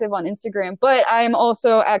more active on Instagram, but I'm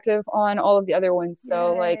also active on all of the other ones.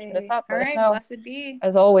 So, like, hit us up, let us know. Blessed be.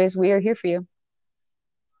 As always, we are here for you.